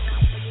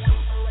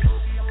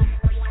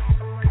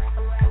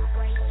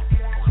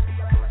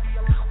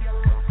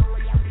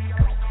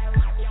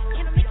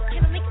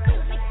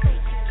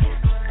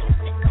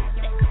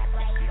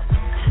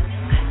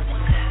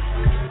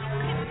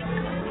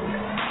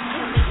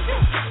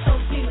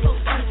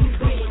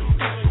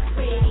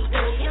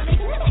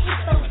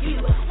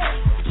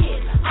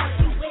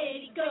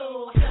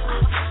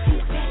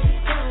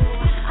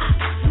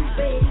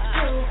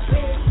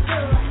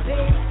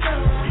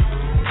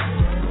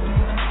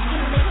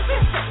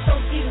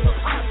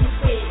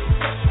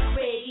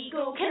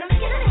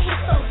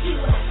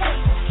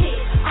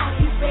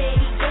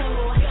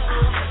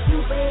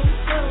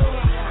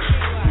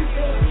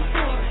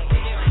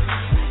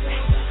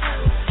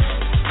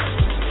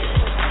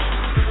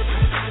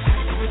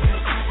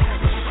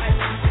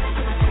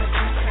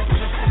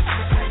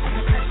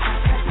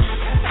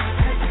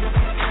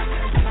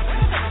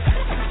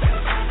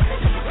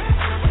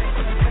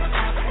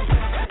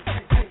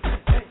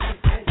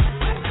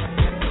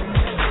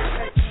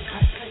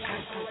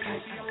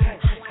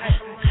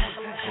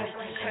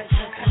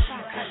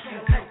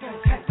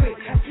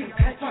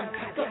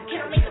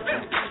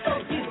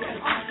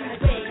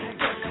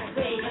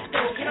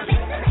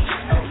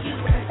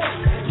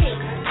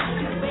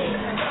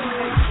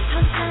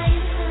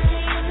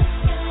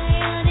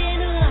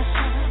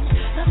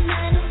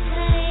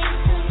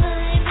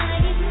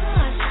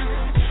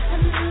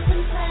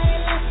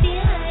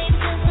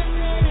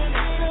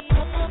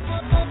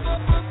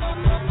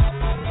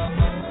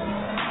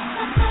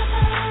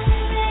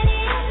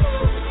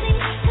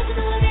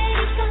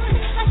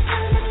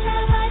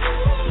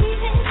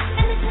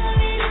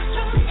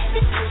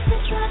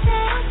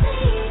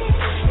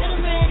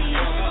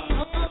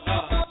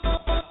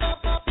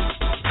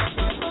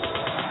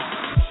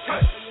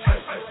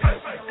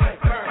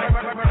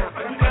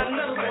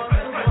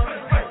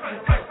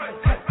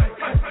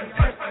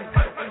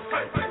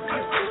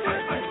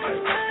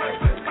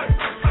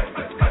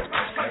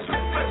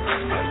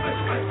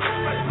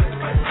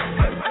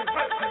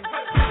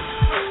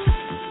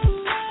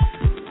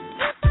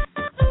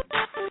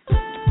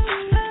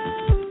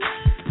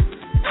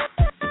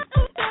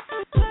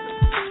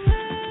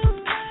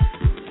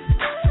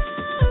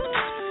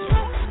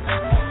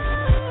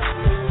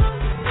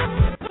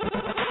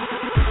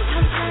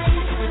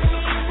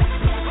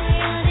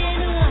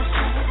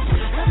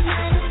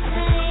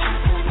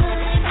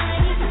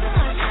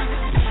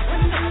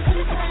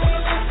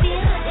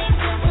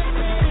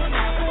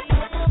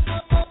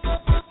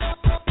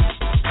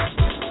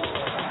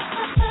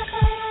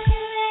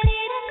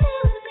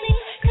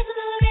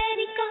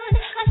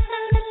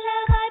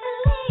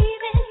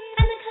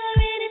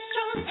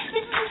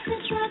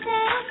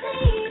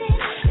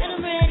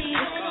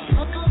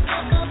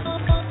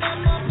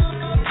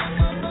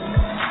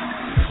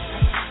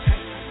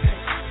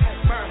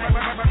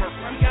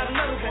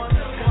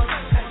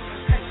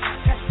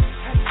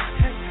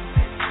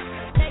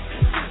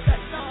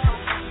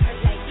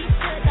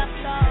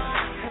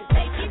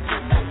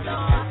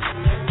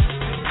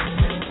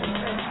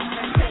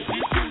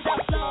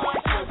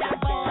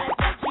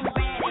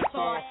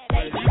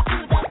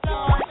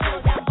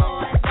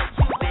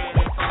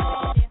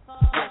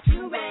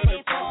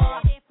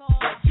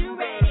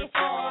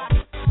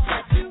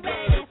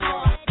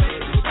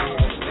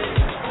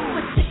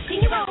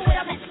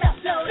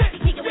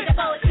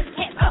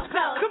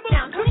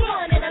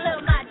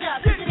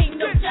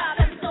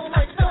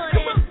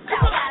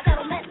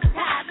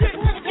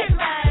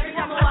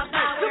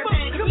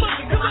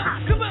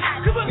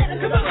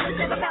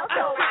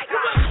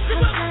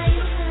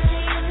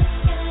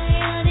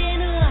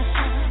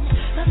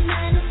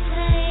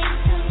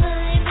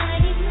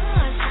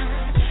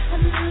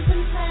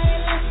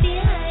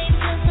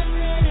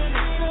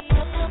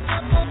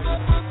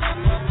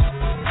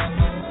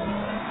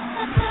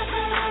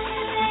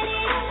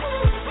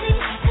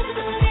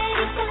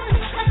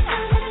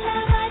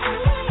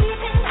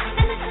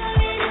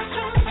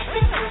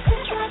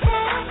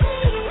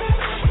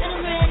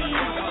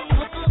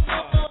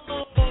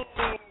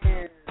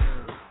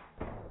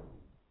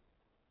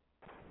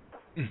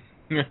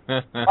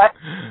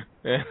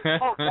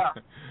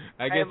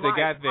 I guess they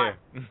got there.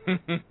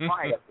 There's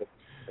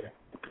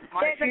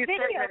a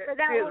video for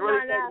that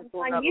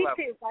one on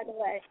YouTube, by the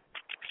way.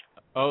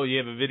 Oh, you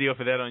have a video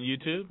for that on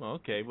YouTube?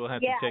 Okay, we'll have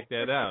to check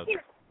that out.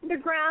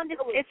 Underground,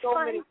 it's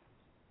fun.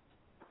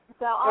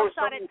 So I'll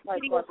shot it.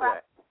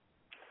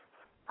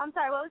 I'm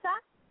sorry, what was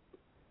that?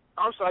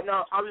 I'm sorry,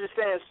 no, I was just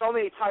saying so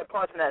many tight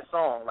parts in that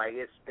song, like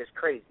it's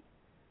crazy.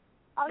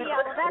 Oh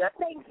yeah, well that's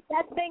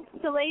thanks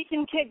to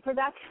Latin Kid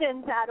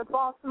Productions out of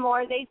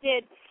Baltimore. They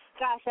did,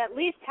 gosh, at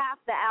least half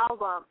the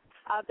album.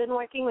 I've been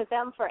working with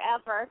them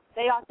forever.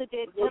 They also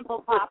did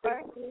Simple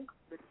Popper.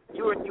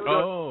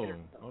 Oh,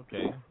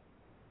 okay.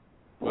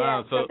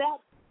 Wow, yeah, so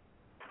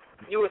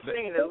you were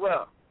singing as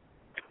well.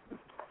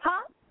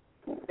 Huh?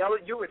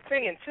 You were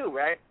singing too,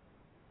 right?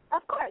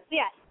 Of course,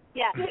 yes.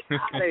 Yes.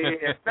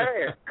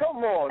 Man, come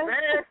on,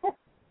 man.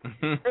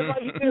 It's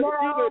like you get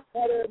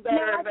better and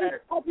better and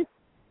better.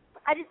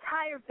 I just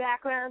hire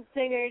background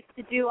singers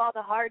to do all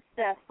the hard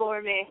stuff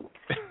for me.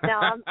 No,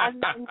 I'm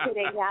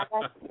kidding. Yeah,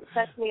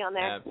 that's me on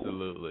there.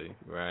 Absolutely.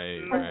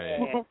 Right.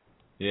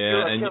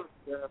 Yeah,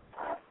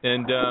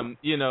 and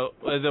you know,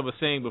 as I was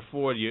saying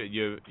before,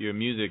 your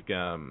music,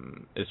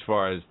 as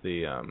far as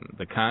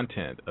the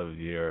content of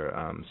your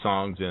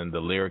songs and the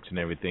lyrics and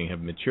everything,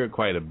 have matured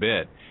quite a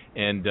bit.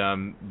 And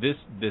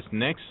this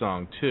next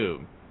song too,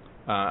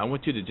 I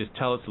want you to just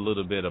tell us a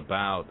little bit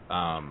about,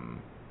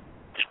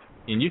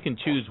 and you can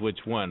choose which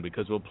one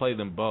because we'll play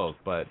them both.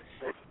 But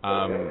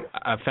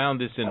I found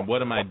this in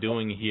What Am I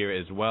Doing Here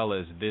as well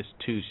as This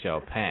Too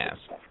Shall Pass.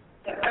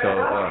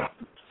 So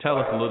tell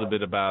us a little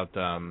bit about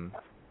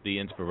the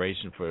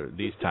inspiration for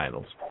these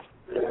titles.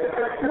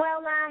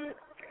 Well,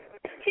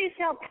 Too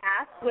Shall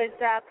Pass was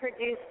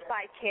produced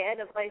by Kid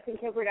of Life and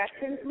Kid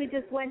Productions. We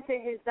just went to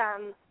his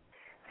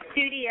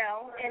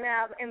studio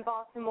in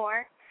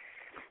Baltimore,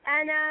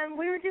 and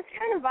we were just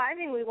kind of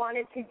vibing. We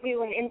wanted to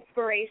do an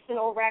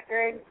inspirational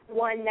record,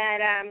 one that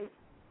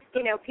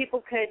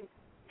people could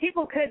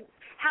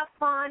have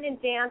fun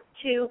and dance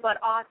to, but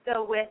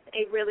also with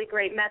a really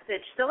great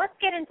message. So let's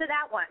get into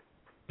that one.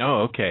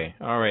 Oh, okay.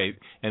 All right.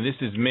 And this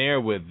is Mair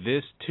with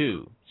This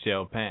Too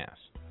Shall Pass.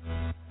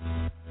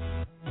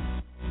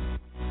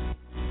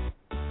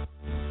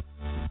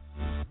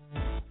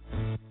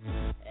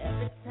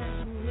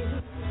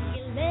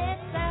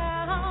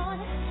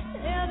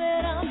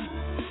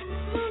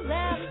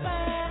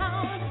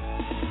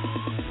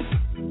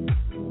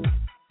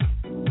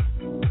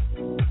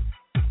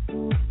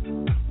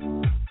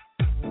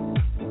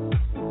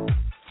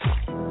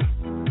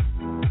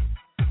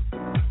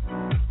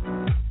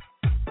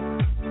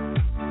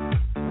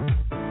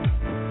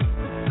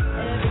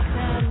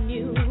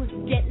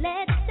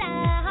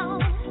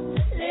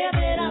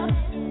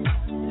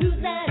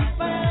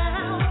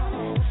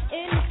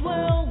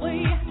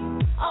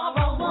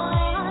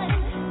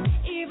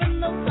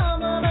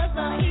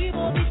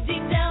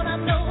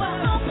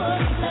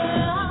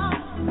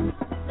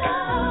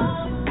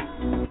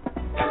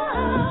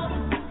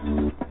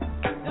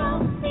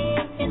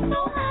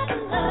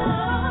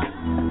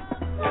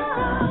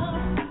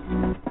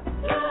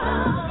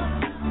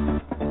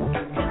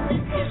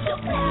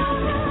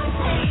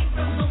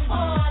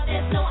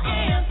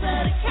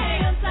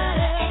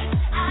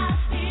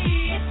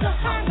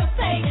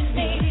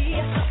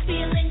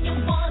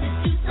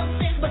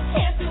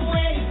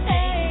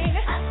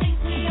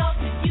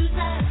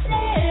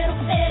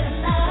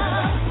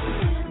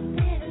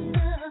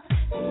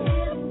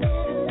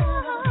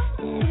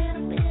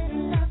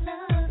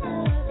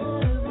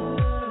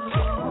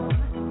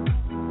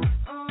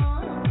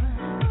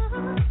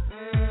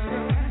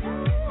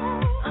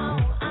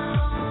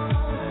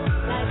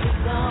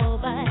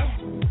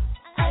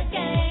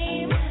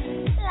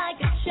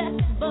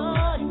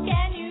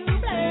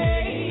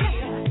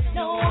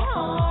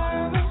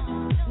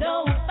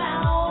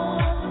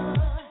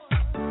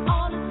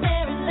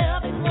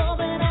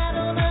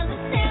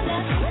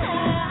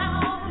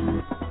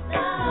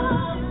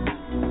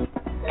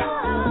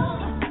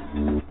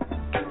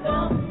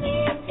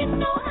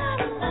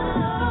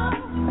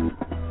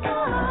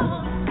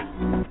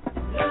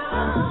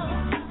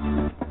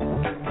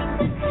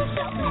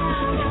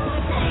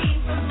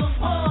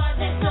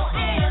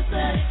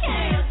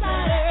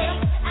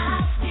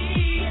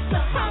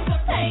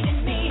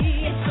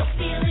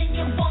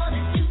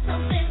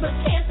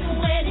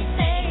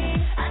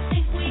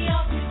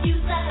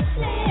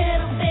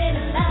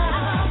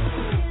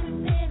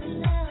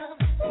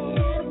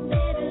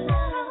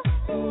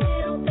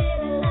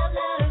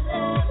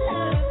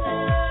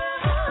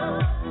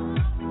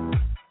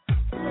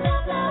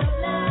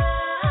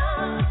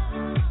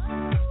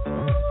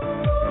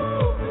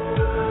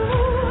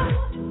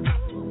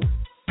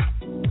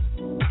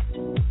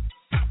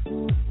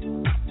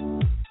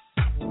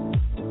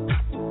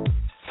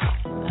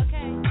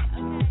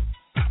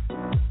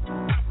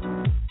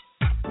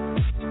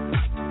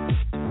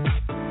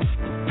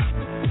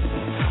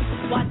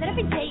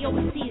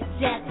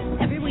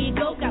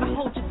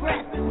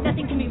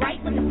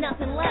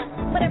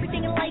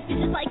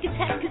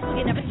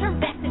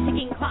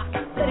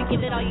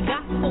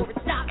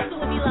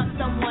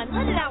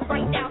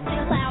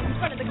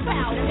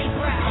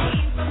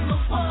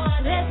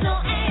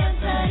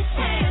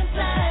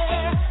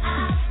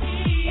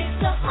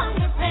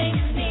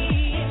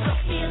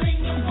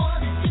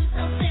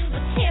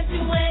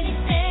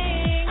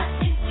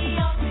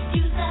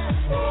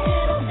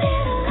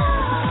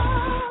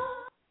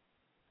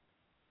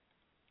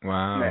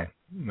 Wow,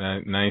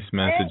 nice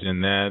message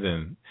in that,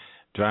 and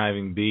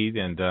driving beat,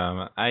 and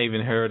I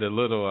even heard a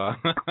little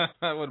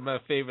one of my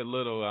favorite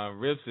little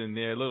riffs in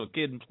there, a little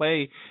kid and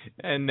play,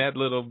 and that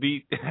little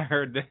beat. I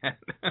heard that.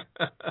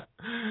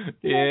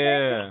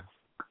 Yeah.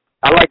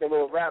 I like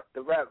the rap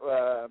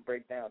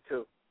breakdown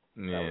too.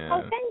 Yeah.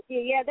 Oh, thank you.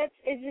 Yeah,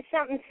 it's just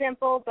something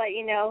simple, but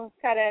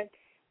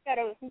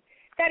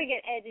gotta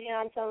get edgy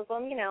on some of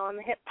them. I'm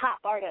a hip hop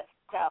artist,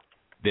 so.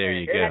 There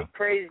you go. It's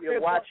crazy to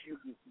watch you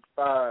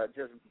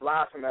just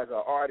blossom as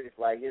an artist.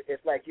 Like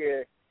it's like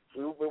we're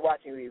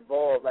watching you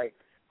evolve. Like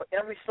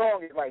every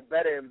song is like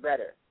better and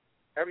better.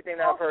 Everything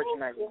that I've heard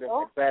tonight has been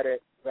better,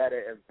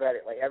 and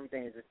better. Like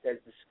everything is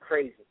just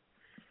crazy.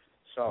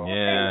 So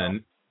yeah,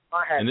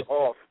 my hat's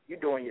off. You're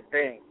doing your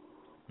thing.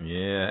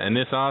 Yeah, and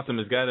this awesome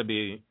has got to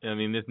be. I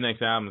mean, this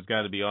next album has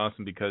got to be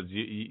awesome because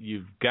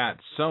you've got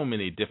so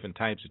many different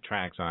types of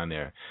tracks on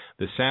there.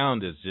 The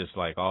sound is just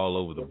like all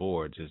over the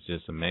boards. It's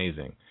just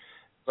amazing.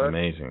 It's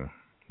amazing.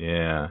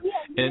 Yeah.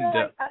 Yeah, and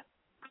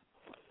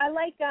I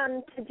like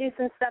to do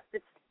some stuff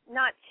that's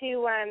not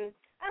too. I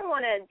don't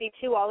want to be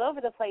too all over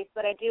the place,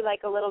 but I do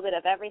like a little bit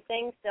of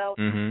everything. So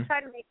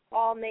try to make it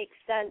all make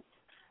sense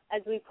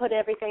as we put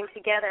everything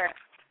together.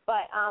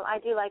 But I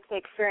do like to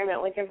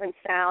experiment with different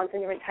sounds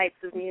and different types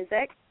of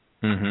music.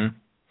 Mhm.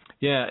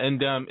 Yeah,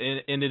 and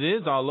it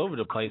is all over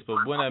the place.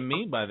 But what I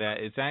mean by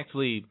that,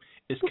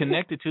 it's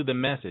connected to the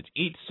message.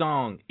 Each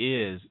song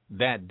is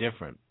that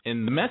different,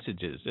 and the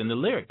messages and the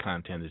lyric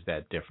content is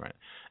that different.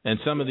 And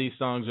some of these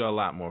songs are a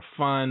lot more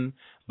fun.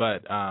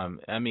 But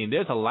I mean,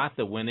 there's a lot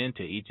that went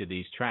into each of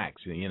these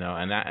tracks,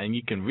 and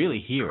you can really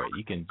hear it.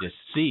 You can just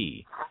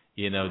see.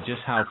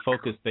 Just how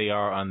focused they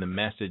are on the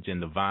message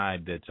and the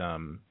vibe that's,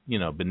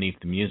 beneath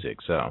the music.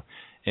 So,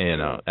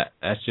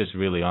 that's just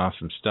really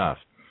awesome stuff.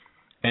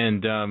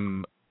 And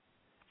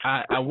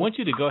I want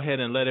you to go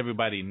ahead and let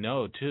everybody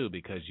know, too,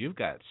 because you've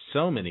got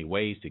so many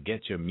ways to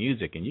get your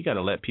music, and you got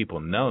to let people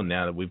know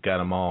now that we've got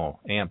them all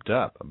amped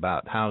up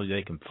about how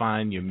they can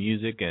find your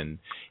music and,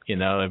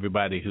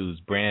 everybody who's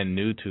brand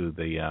new to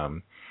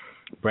the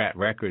Braat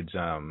Records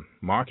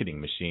marketing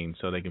machine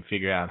so they can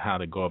figure out how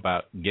to go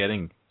about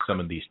getting some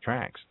of these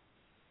tracks.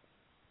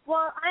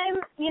 Well, I'm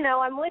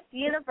with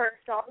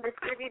Universal,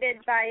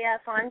 distributed by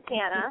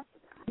Fontana,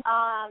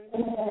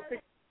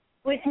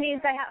 which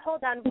means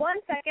hold on one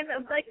second.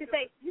 I'd like to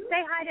say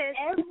hi to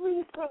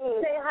everything.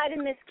 Say hi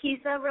to Miss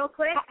Kisa real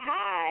quick.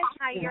 Hi.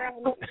 Hi, you're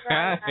on.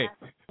 Hi.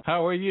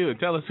 How are you?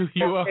 Tell us who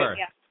you are.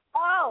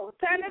 Oh,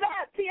 turn it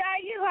up,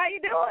 TIU. How you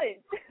doing?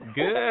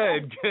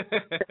 Good.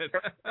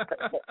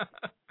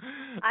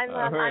 I'm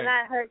not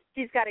her.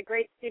 She's got a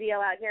great studio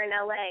out here in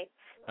LA.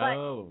 But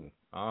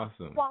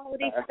awesome.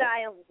 Quality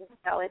style.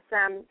 So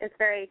it's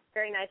very,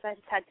 very nice. I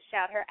just had to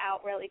shout her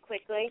out really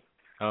quickly.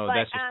 Oh, but,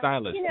 that's your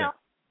stylist.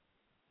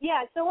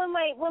 Yeah. So when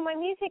my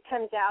music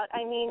comes out,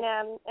 and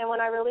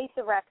when I release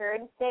a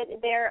record,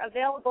 they're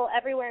available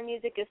everywhere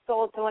music is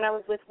sold. So when I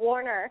was with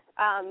Warner,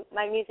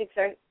 my music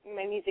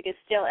is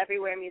still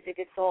everywhere music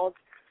is sold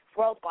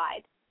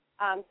worldwide.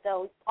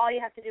 So all you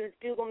have to do is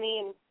Google me,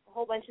 and a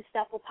whole bunch of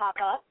stuff will pop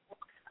up.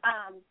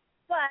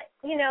 But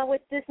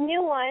with this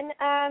new one,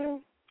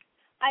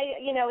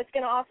 it's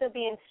going to also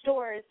be in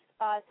stores,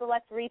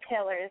 select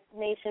retailers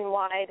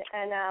nationwide,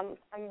 and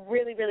I'm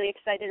really, really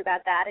excited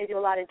about that. I do a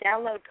lot of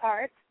download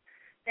cards.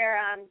 They're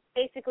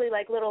basically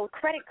like little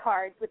credit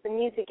cards with the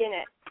music in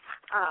it,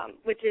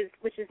 which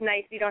is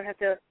nice. You don't have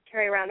to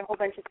carry around a whole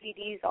bunch of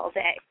CDs all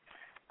day.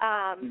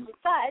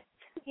 But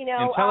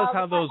and tell us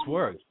how those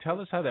work. Tell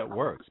us how that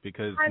works,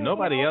 because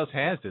nobody else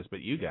has this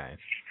but you guys.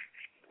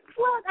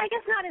 Well, I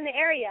guess not in the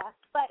area,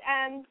 but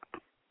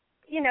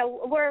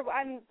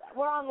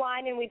we're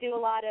online and we do a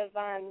lot of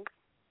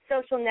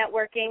social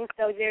networking.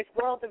 So there's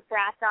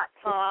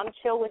worldofbraat.com,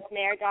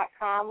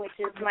 chillwithmair.com, which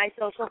is my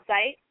social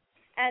site,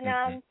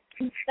 and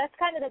that's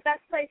kind of the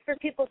best place for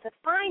people to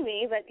find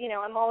me. But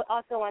I'm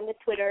also on the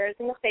Twitters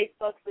and the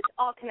Facebooks, which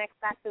all connects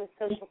back to the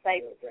social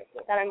sites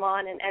that I'm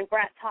on, and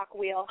Braat Talk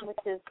Wheel, which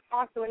is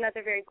also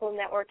another very cool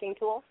networking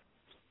tool.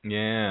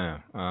 Yeah,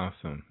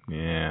 awesome.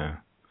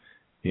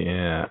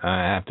 Yeah,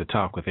 I have to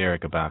talk with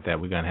Eric about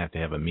that. We're going to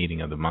have a meeting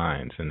of the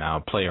minds, and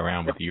I'll play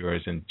around with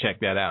yours and check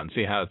that out and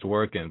see how it's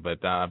working. But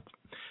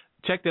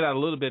checked it out a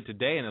little bit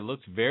today, and it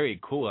looks very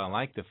cool. I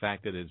like the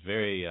fact that it's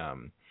very,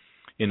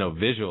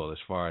 visual as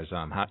far as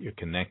how you're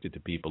connected to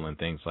people and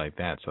things like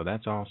that. So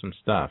that's awesome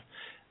stuff.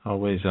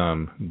 Always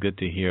good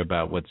to hear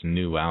about what's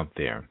new out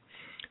there.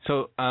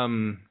 So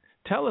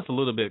tell us a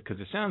little bit, because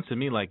it sounds to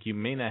me like you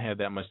may not have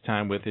that much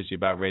time with us. You're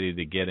about ready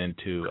to get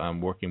into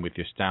working with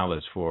your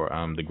stylist for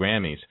the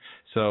Grammys.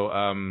 So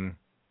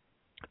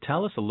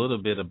tell us a little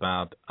bit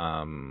about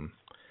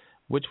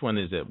which one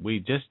is it? We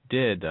just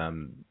did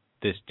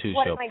this Too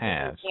Shall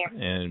Pass,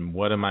 and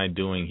What Am I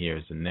Doing Here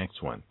is the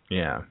next one.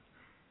 Yeah.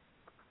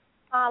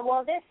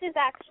 Well, this is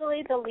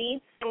actually the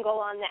lead single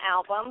on the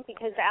album,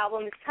 because the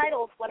album is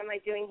titled What Am I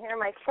Doing Here?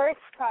 My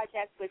first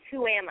project was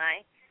Who Am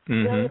I?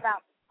 Really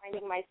about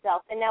finding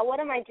myself. And now, what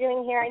am I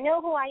doing here? I know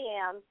who I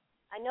am.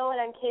 I know what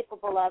I'm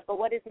capable of, but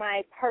what is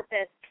my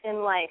purpose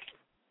in life,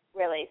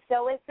 really?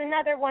 So it's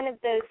another one of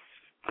those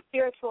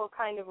spiritual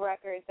kind of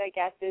records, I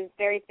guess. It's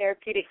very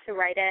therapeutic to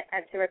write it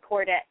and to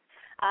record it.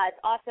 It's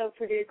also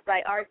produced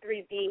by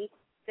R3B,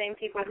 same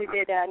people who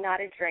did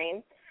Not a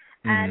Dream.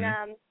 And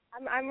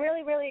I'm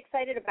really, really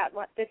excited about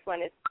this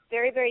one. It's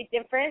very, very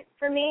different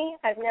for me.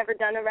 I've never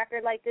done a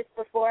record like this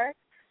before,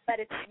 but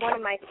it's one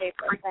of my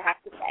favorites, I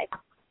have to say.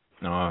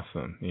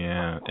 Awesome,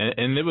 yeah.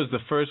 And it was the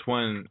first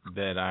one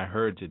that I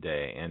heard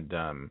today, and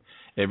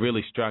it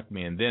really struck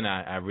me. And then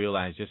I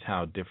realized just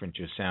how different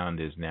your sound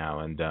is now,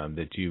 and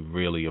that you've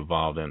really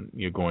evolved and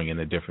you're going in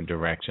a different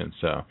direction.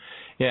 So,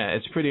 yeah,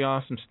 it's pretty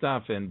awesome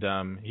stuff.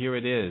 And here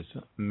it is,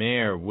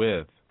 Mair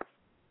with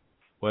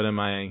What Am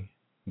I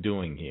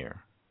Doing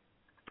Here?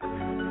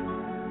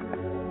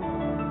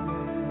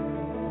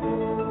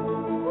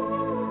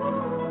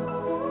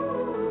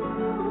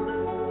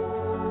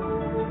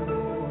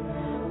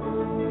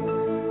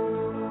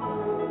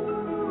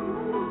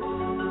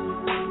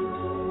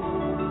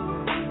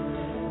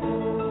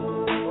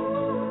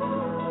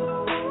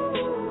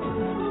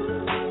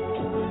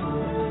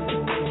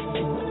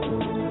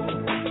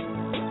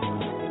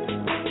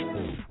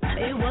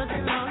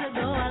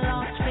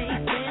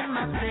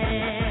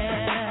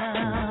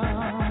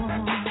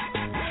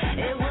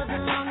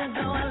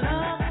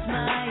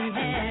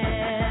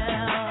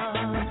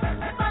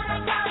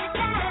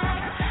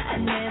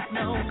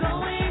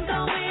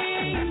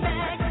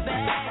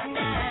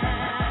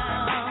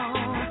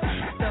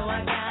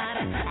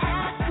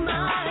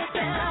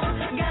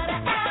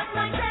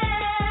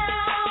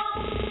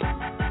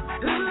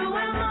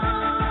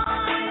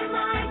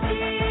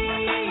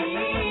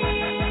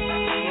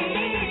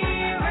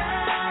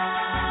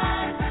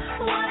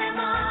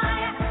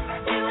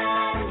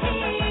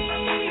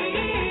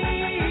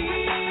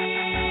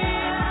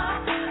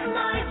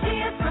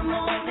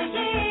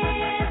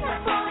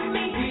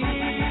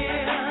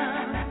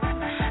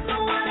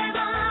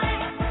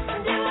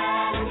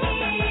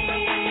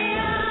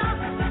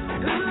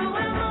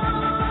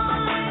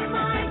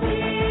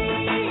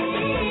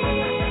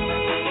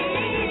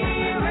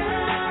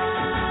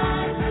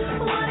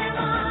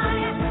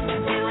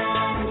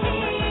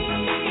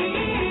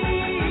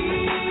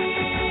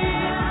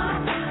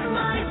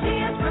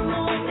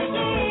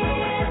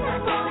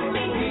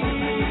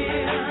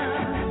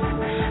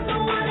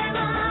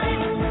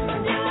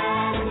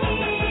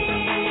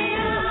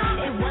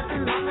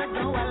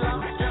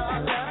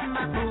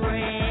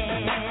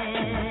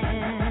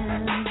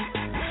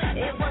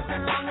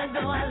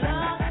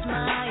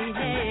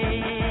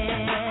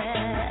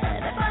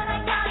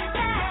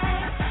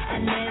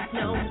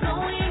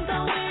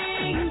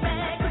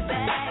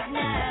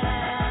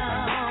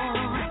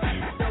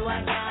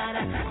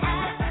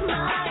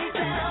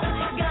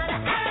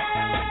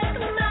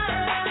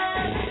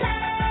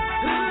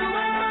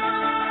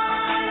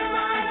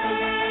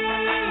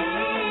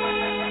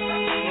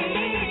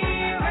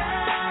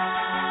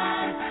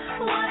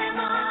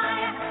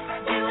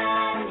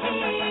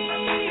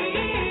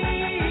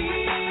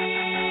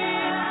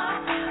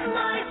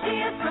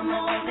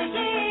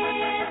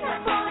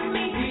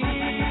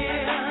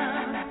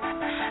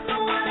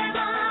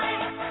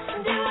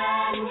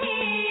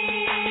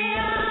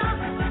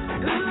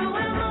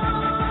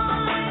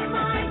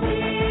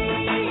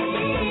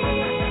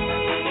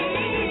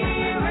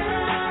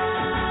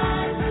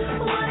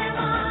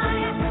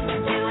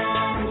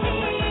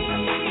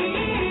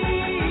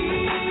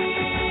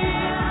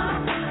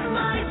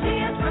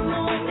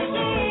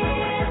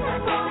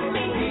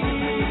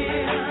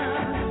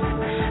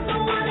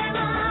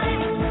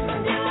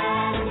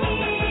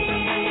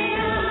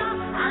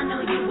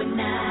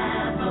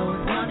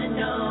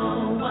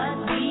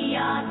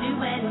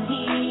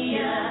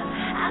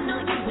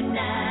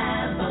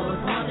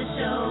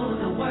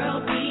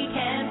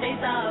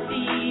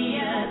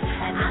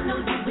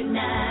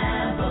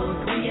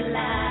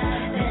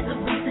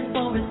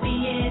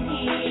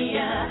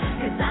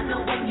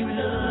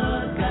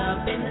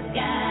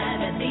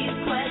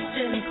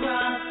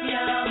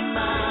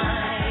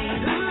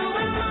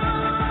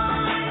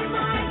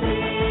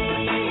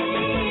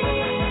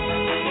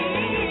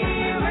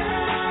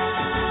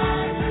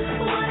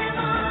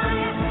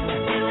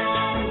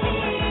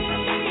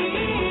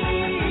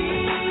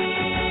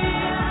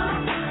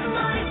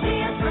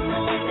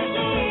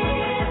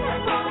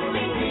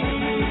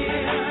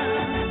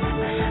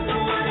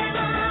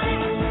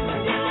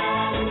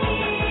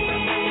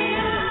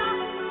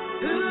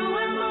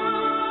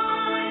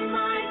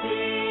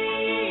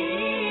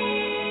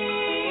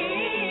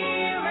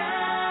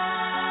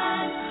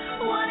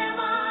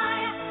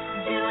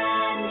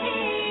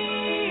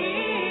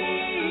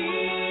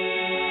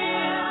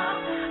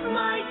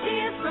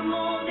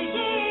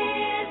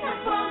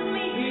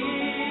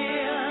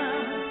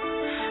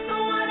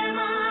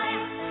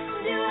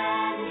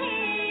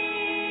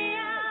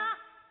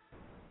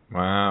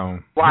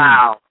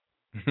 Wow.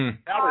 That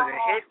was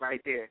a hit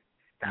right there.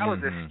 That was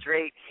a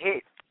straight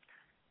hit.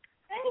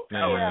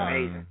 That was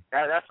amazing.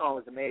 That song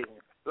was amazing.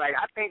 Like,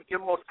 I think your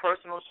most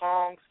personal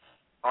songs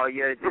are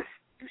you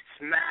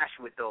smash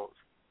with those.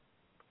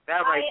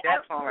 That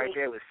song right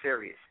there was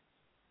serious.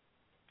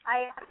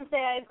 I have to say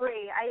I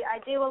agree. I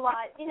do a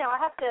lot. You know, I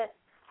have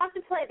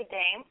to play the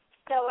game.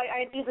 So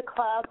I do the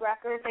club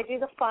records. I do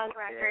the fun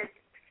records.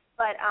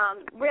 But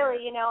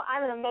really, you know,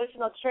 I'm an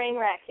emotional train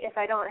wreck if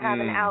I don't have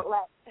an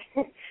outlet.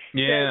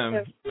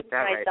 Yeah.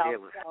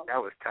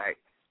 That was tight.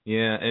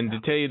 Yeah, and to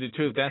tell you the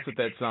truth, that's what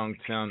that song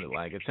sounded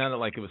like. It sounded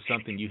like it was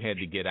something you had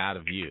to get out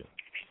of you.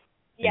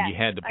 Yeah. And you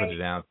had to put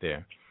it out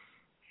there.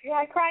 Yeah,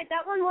 I cried.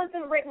 That one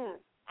wasn't written,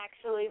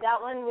 actually.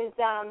 That one was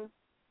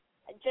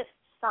just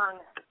sung.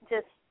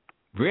 Just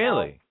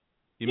Really?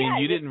 You mean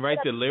you didn't write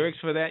the lyrics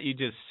for that? You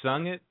just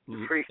sung it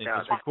and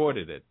just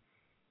recorded it?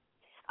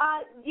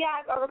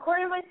 Yeah, I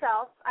recorded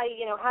myself. I,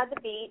 you know, had the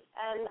beat,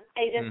 and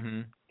I just,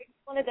 it's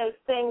one of those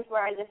things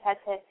where I just had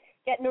to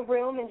get in a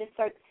room and just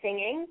start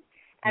singing,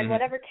 and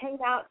whatever came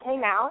out,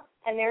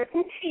 and there were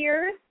some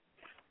tears,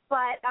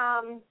 but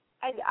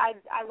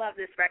I love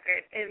this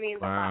record. It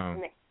means a lot to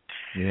me.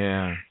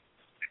 Yeah.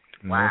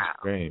 Wow. That's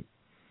great.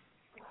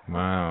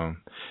 Wow.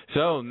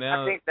 So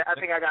now I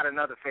think I got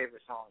another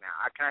favorite song now.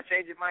 Can I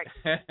change it, Mike?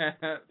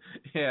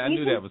 Yeah, I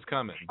knew that was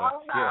coming.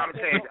 But I'm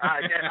saying,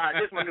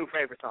 this is my new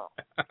favorite song.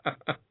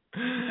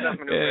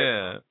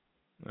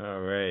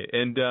 All right.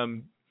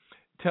 And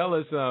tell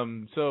us,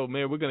 so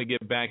Mair, we're going to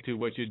get back to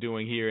what you're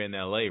doing here in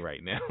L.A.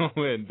 right now,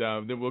 and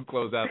then we'll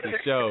close out the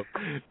show.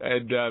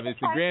 And it's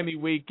the Grammy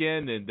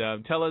weekend,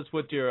 and tell us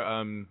what your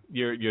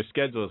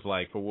schedule is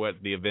like for what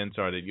the events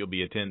are that you'll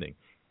be attending.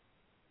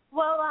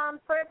 Well,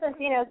 for instance,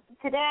 you know,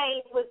 today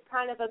was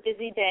kind of a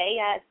busy day.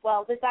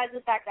 Well, besides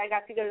the fact I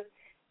got to go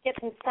get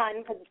some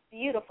sun because it's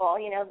beautiful.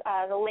 You know,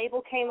 the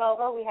label came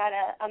over. We had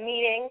a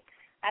meeting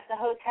at the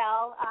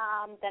hotel.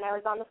 Then I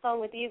was on the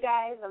phone with you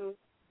guys. I'm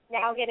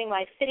now getting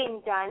my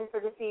fitting done for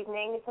this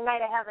evening.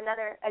 Tonight I have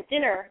a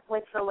dinner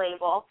with the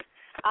label.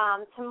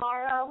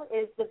 Tomorrow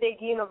is the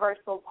big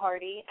Universal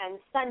party, and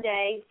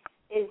Sunday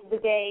is the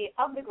day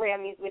of the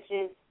Grammys, which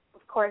is,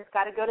 of course,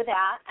 got to go to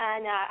that.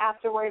 And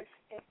afterwards,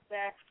 it's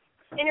the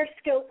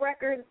Interscope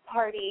Records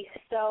party.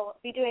 So I'll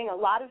be doing a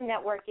lot of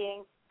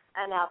networking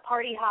and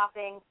party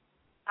hopping,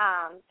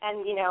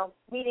 and, you know,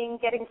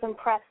 getting some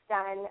press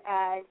done,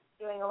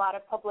 doing a lot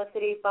of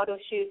publicity, photo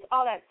shoots,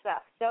 all that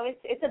stuff. So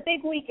it's a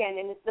big weekend,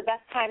 and it's the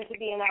best time to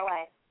be in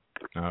L.A.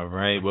 All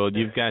right. Well,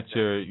 you've got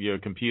your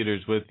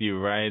computers with you,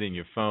 right, and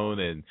your phone,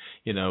 and,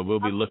 you know, we'll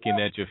be looking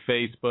at your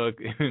Facebook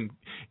and,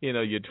 you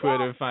know, your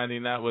Twitter,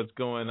 finding out what's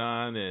going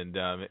on, and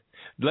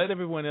let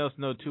everyone else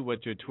know, too,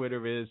 what your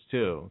Twitter is,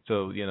 too,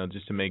 so, you know,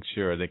 just to make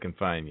sure they can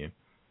find you.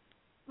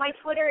 My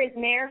Twitter is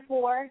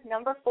Mair4,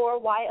 number 4,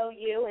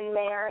 Y-O-U, and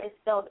Mair is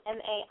spelled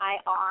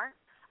M-A-I-R.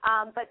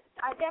 But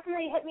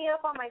definitely hit me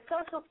up on my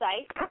social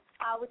site,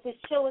 which is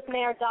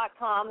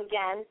chillwithmair.com.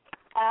 Again,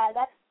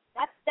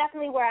 that's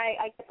definitely where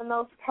I get the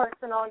most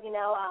personal, you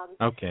know.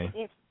 Okay.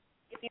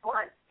 If you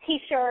want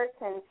T-shirts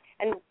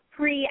and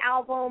free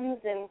albums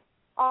and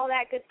all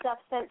that good stuff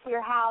sent to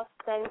your house,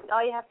 then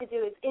all you have to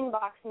do is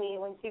inbox me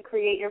once you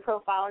create your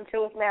profile on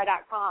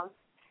chillwithmair.com,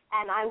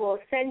 and I will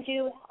send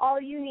you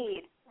all you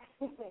need.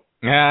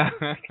 Yeah,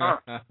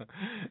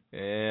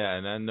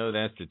 and I know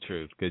that's the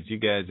truth because you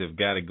guys have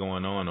got it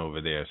going on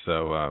over there.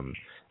 So,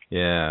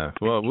 yeah.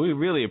 Well, we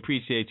really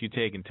appreciate you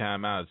taking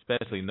time out,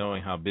 especially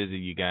knowing how busy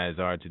you guys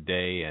are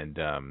today, and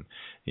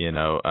you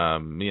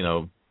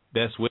know,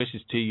 best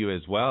wishes to you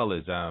as well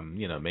as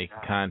you know, making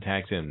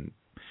contacts and,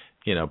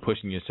 you know,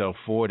 pushing yourself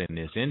forward in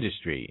this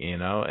industry. You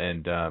know,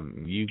 and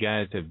you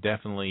guys have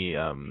definitely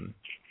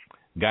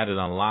got it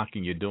unlocked,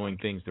 and you're doing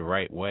things the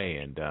right way,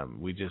 and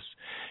we just,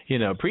 you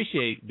know,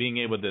 appreciate being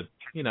able to,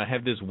 you know,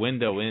 have this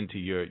window into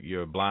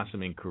your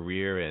blossoming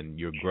career and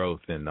your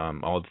growth and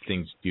all the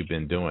things you've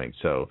been doing.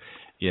 So,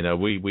 you know,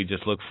 we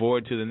just look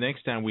forward to the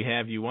next time we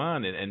have you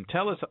on. And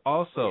tell us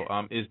also,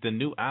 is the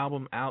new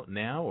album out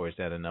now, or is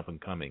that an up and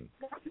coming?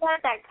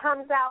 That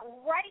comes out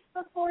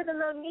right before the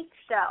Monique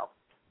show.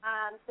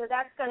 So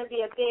that's going to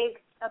be a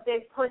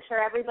big push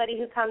for everybody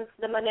who comes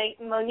to the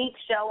Monique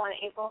show on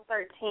April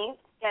 13th.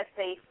 Gets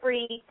a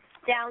free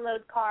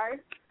download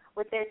card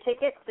with their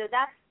tickets. So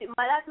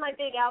that's my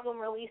big album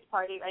release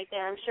party right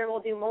there. I'm sure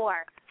we'll do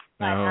more.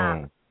 But,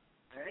 yeah.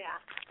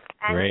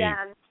 And, great.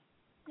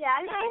 Yeah,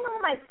 I know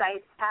my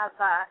sites have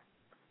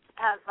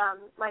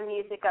my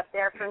music up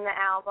there from the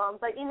album.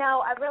 But, you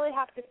know, I really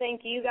have to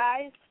thank you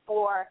guys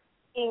for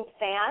being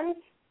fans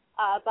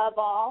above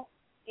all,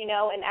 you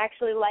know, and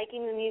actually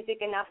liking the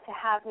music enough to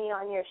have me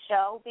on your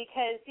show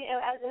because, you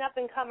know, as an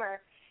up-and-comer,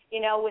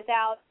 you know,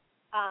 without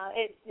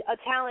a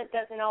talent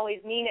doesn't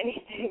always mean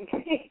anything,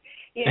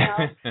 you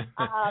know.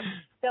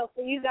 So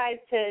for you guys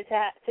to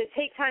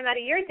take time out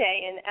of your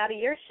day and out of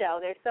your show,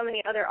 there's so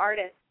many other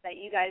artists that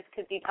you guys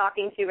could be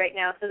talking to right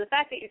now. So the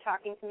fact that you're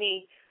talking to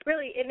me,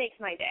 really, it makes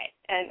my day,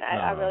 and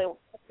I really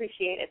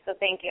appreciate it. So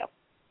thank you.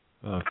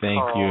 Well,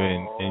 thank you,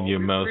 and you're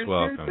most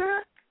welcome.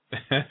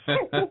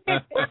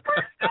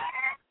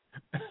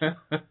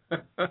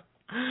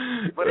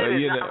 But it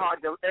is not hard.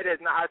 It is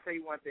not. I'll tell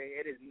you one thing.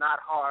 It is not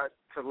hard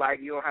to like.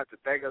 You don't have to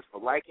beg us for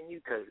liking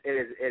you because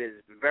it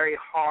is very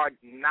hard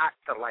not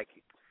to like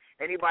you.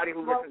 Anybody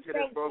who listens to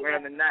this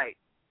program tonight,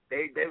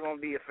 they're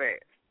gonna be a fan.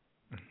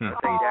 I'll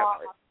tell you that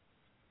much.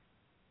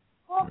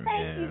 Well,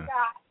 thank you,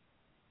 guys.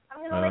 I'm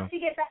going to let you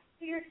get back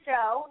to your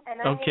show. And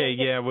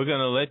we're going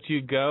to let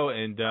you go.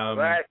 And,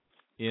 right.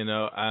 you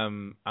know,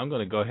 I'm going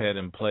to go ahead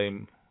and play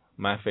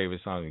my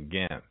favorite song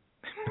again.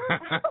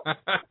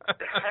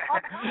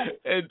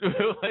 And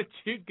we'll let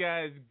you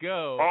guys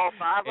go. All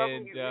five of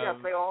them? You got to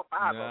play all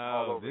five of them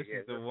all over this again.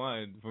 is the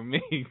one for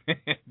me, man.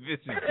 This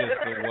is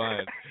just the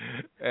one.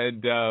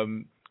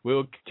 And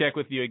we'll check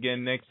with you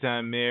again next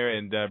time, Mair,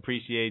 and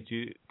appreciate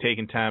you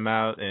taking time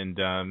out, and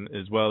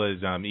as well as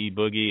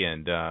E-Boogie,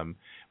 and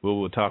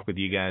we'll talk with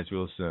you guys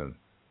real soon.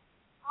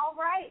 All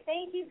right.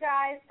 Thank you,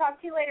 guys. Talk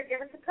to you later.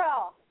 Give us a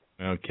call.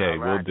 Okay, right.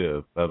 We'll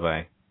do.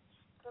 Bye-bye.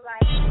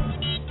 Bye-bye.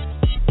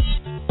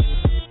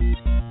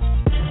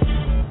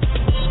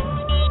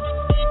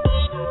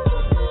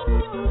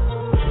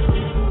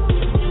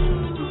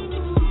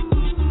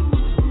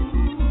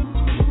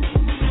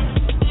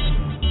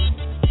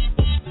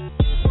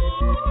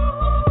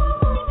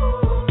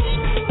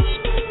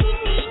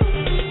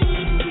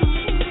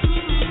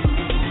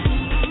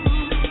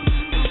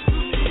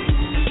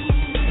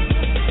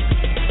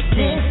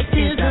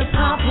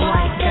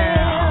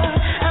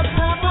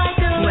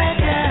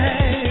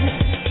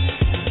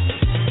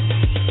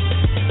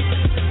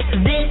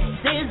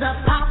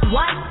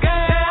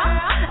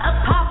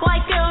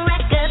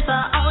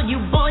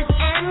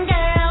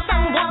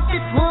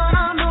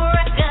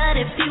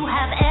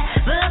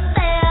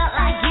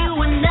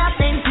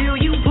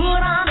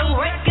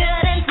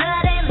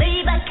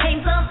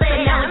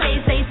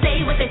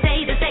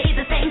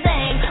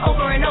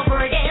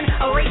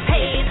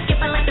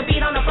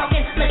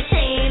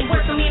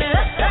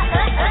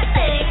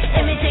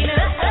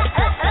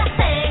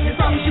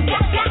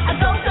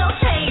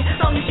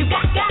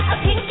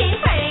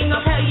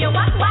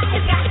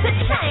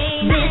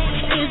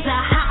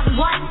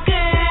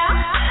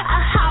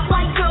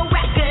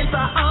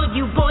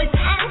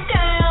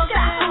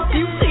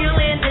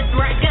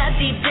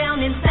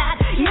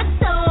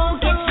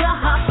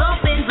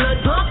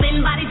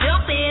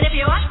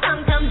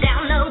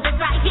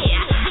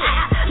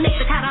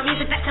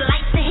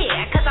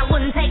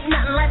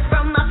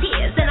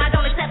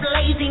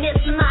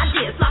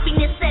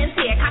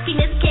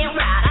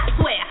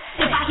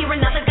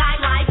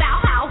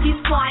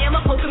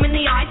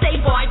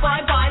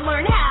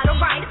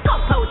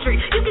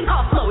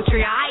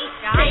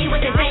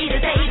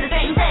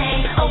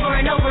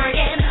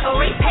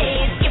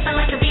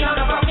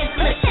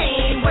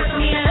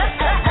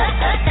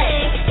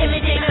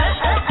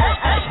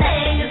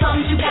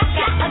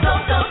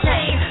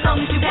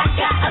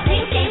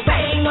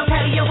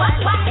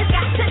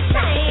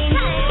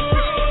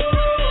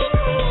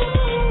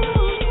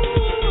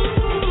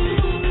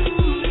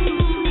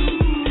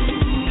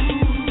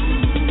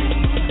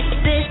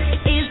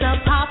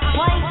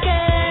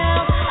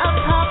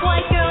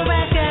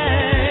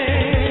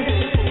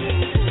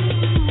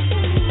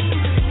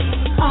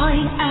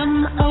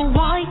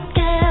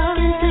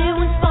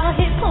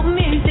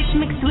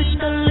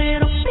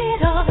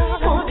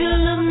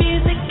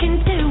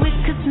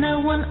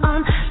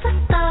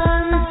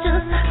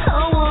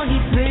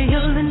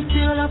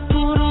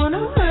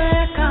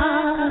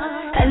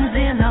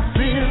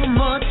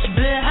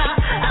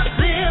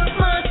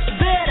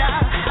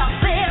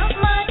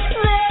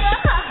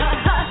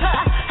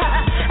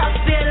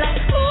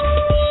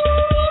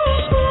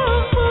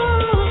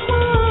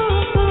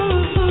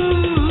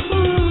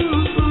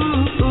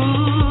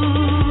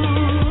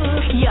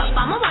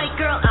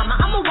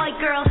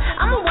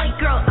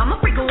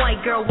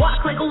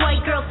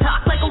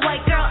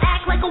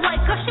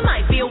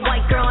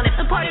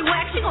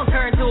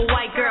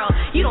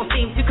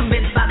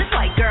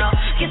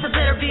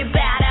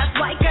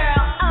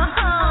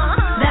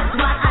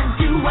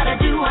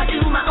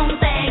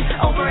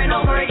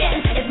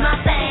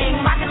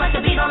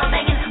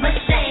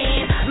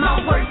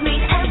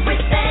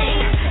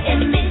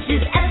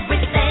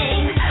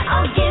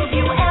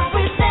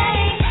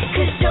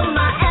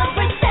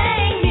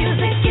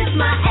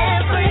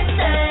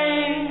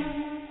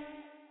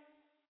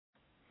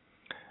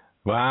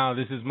 Wow,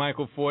 this is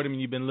Michael Fordham,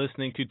 and you've been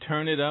listening to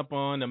Turn It Up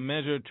on A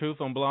Measure of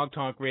Truth on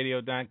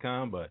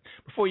blogtalkradio.com. But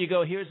before you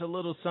go, here's a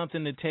little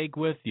something to take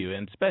with you.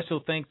 And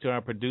special thanks to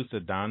our producer,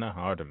 Donna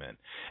Hardiman.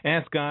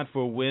 Ask God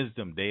for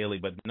wisdom daily,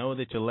 but know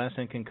that your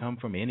lesson can come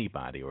from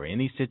anybody or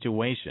any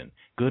situation,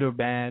 good or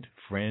bad,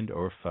 friend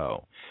or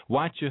foe.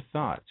 Watch your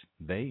thoughts.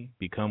 They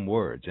become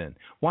words. And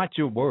watch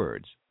your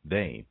words.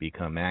 They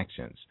become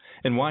actions.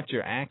 And watch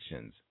your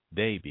actions.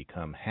 They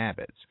become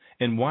habits.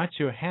 And watch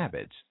your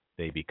habits.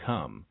 They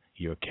become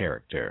your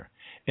character.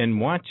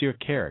 And watch your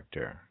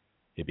character.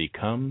 It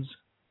becomes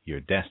your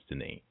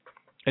destiny.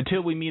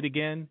 Until we meet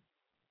again,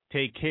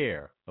 take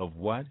care of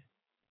what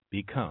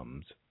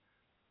becomes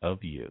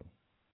of you.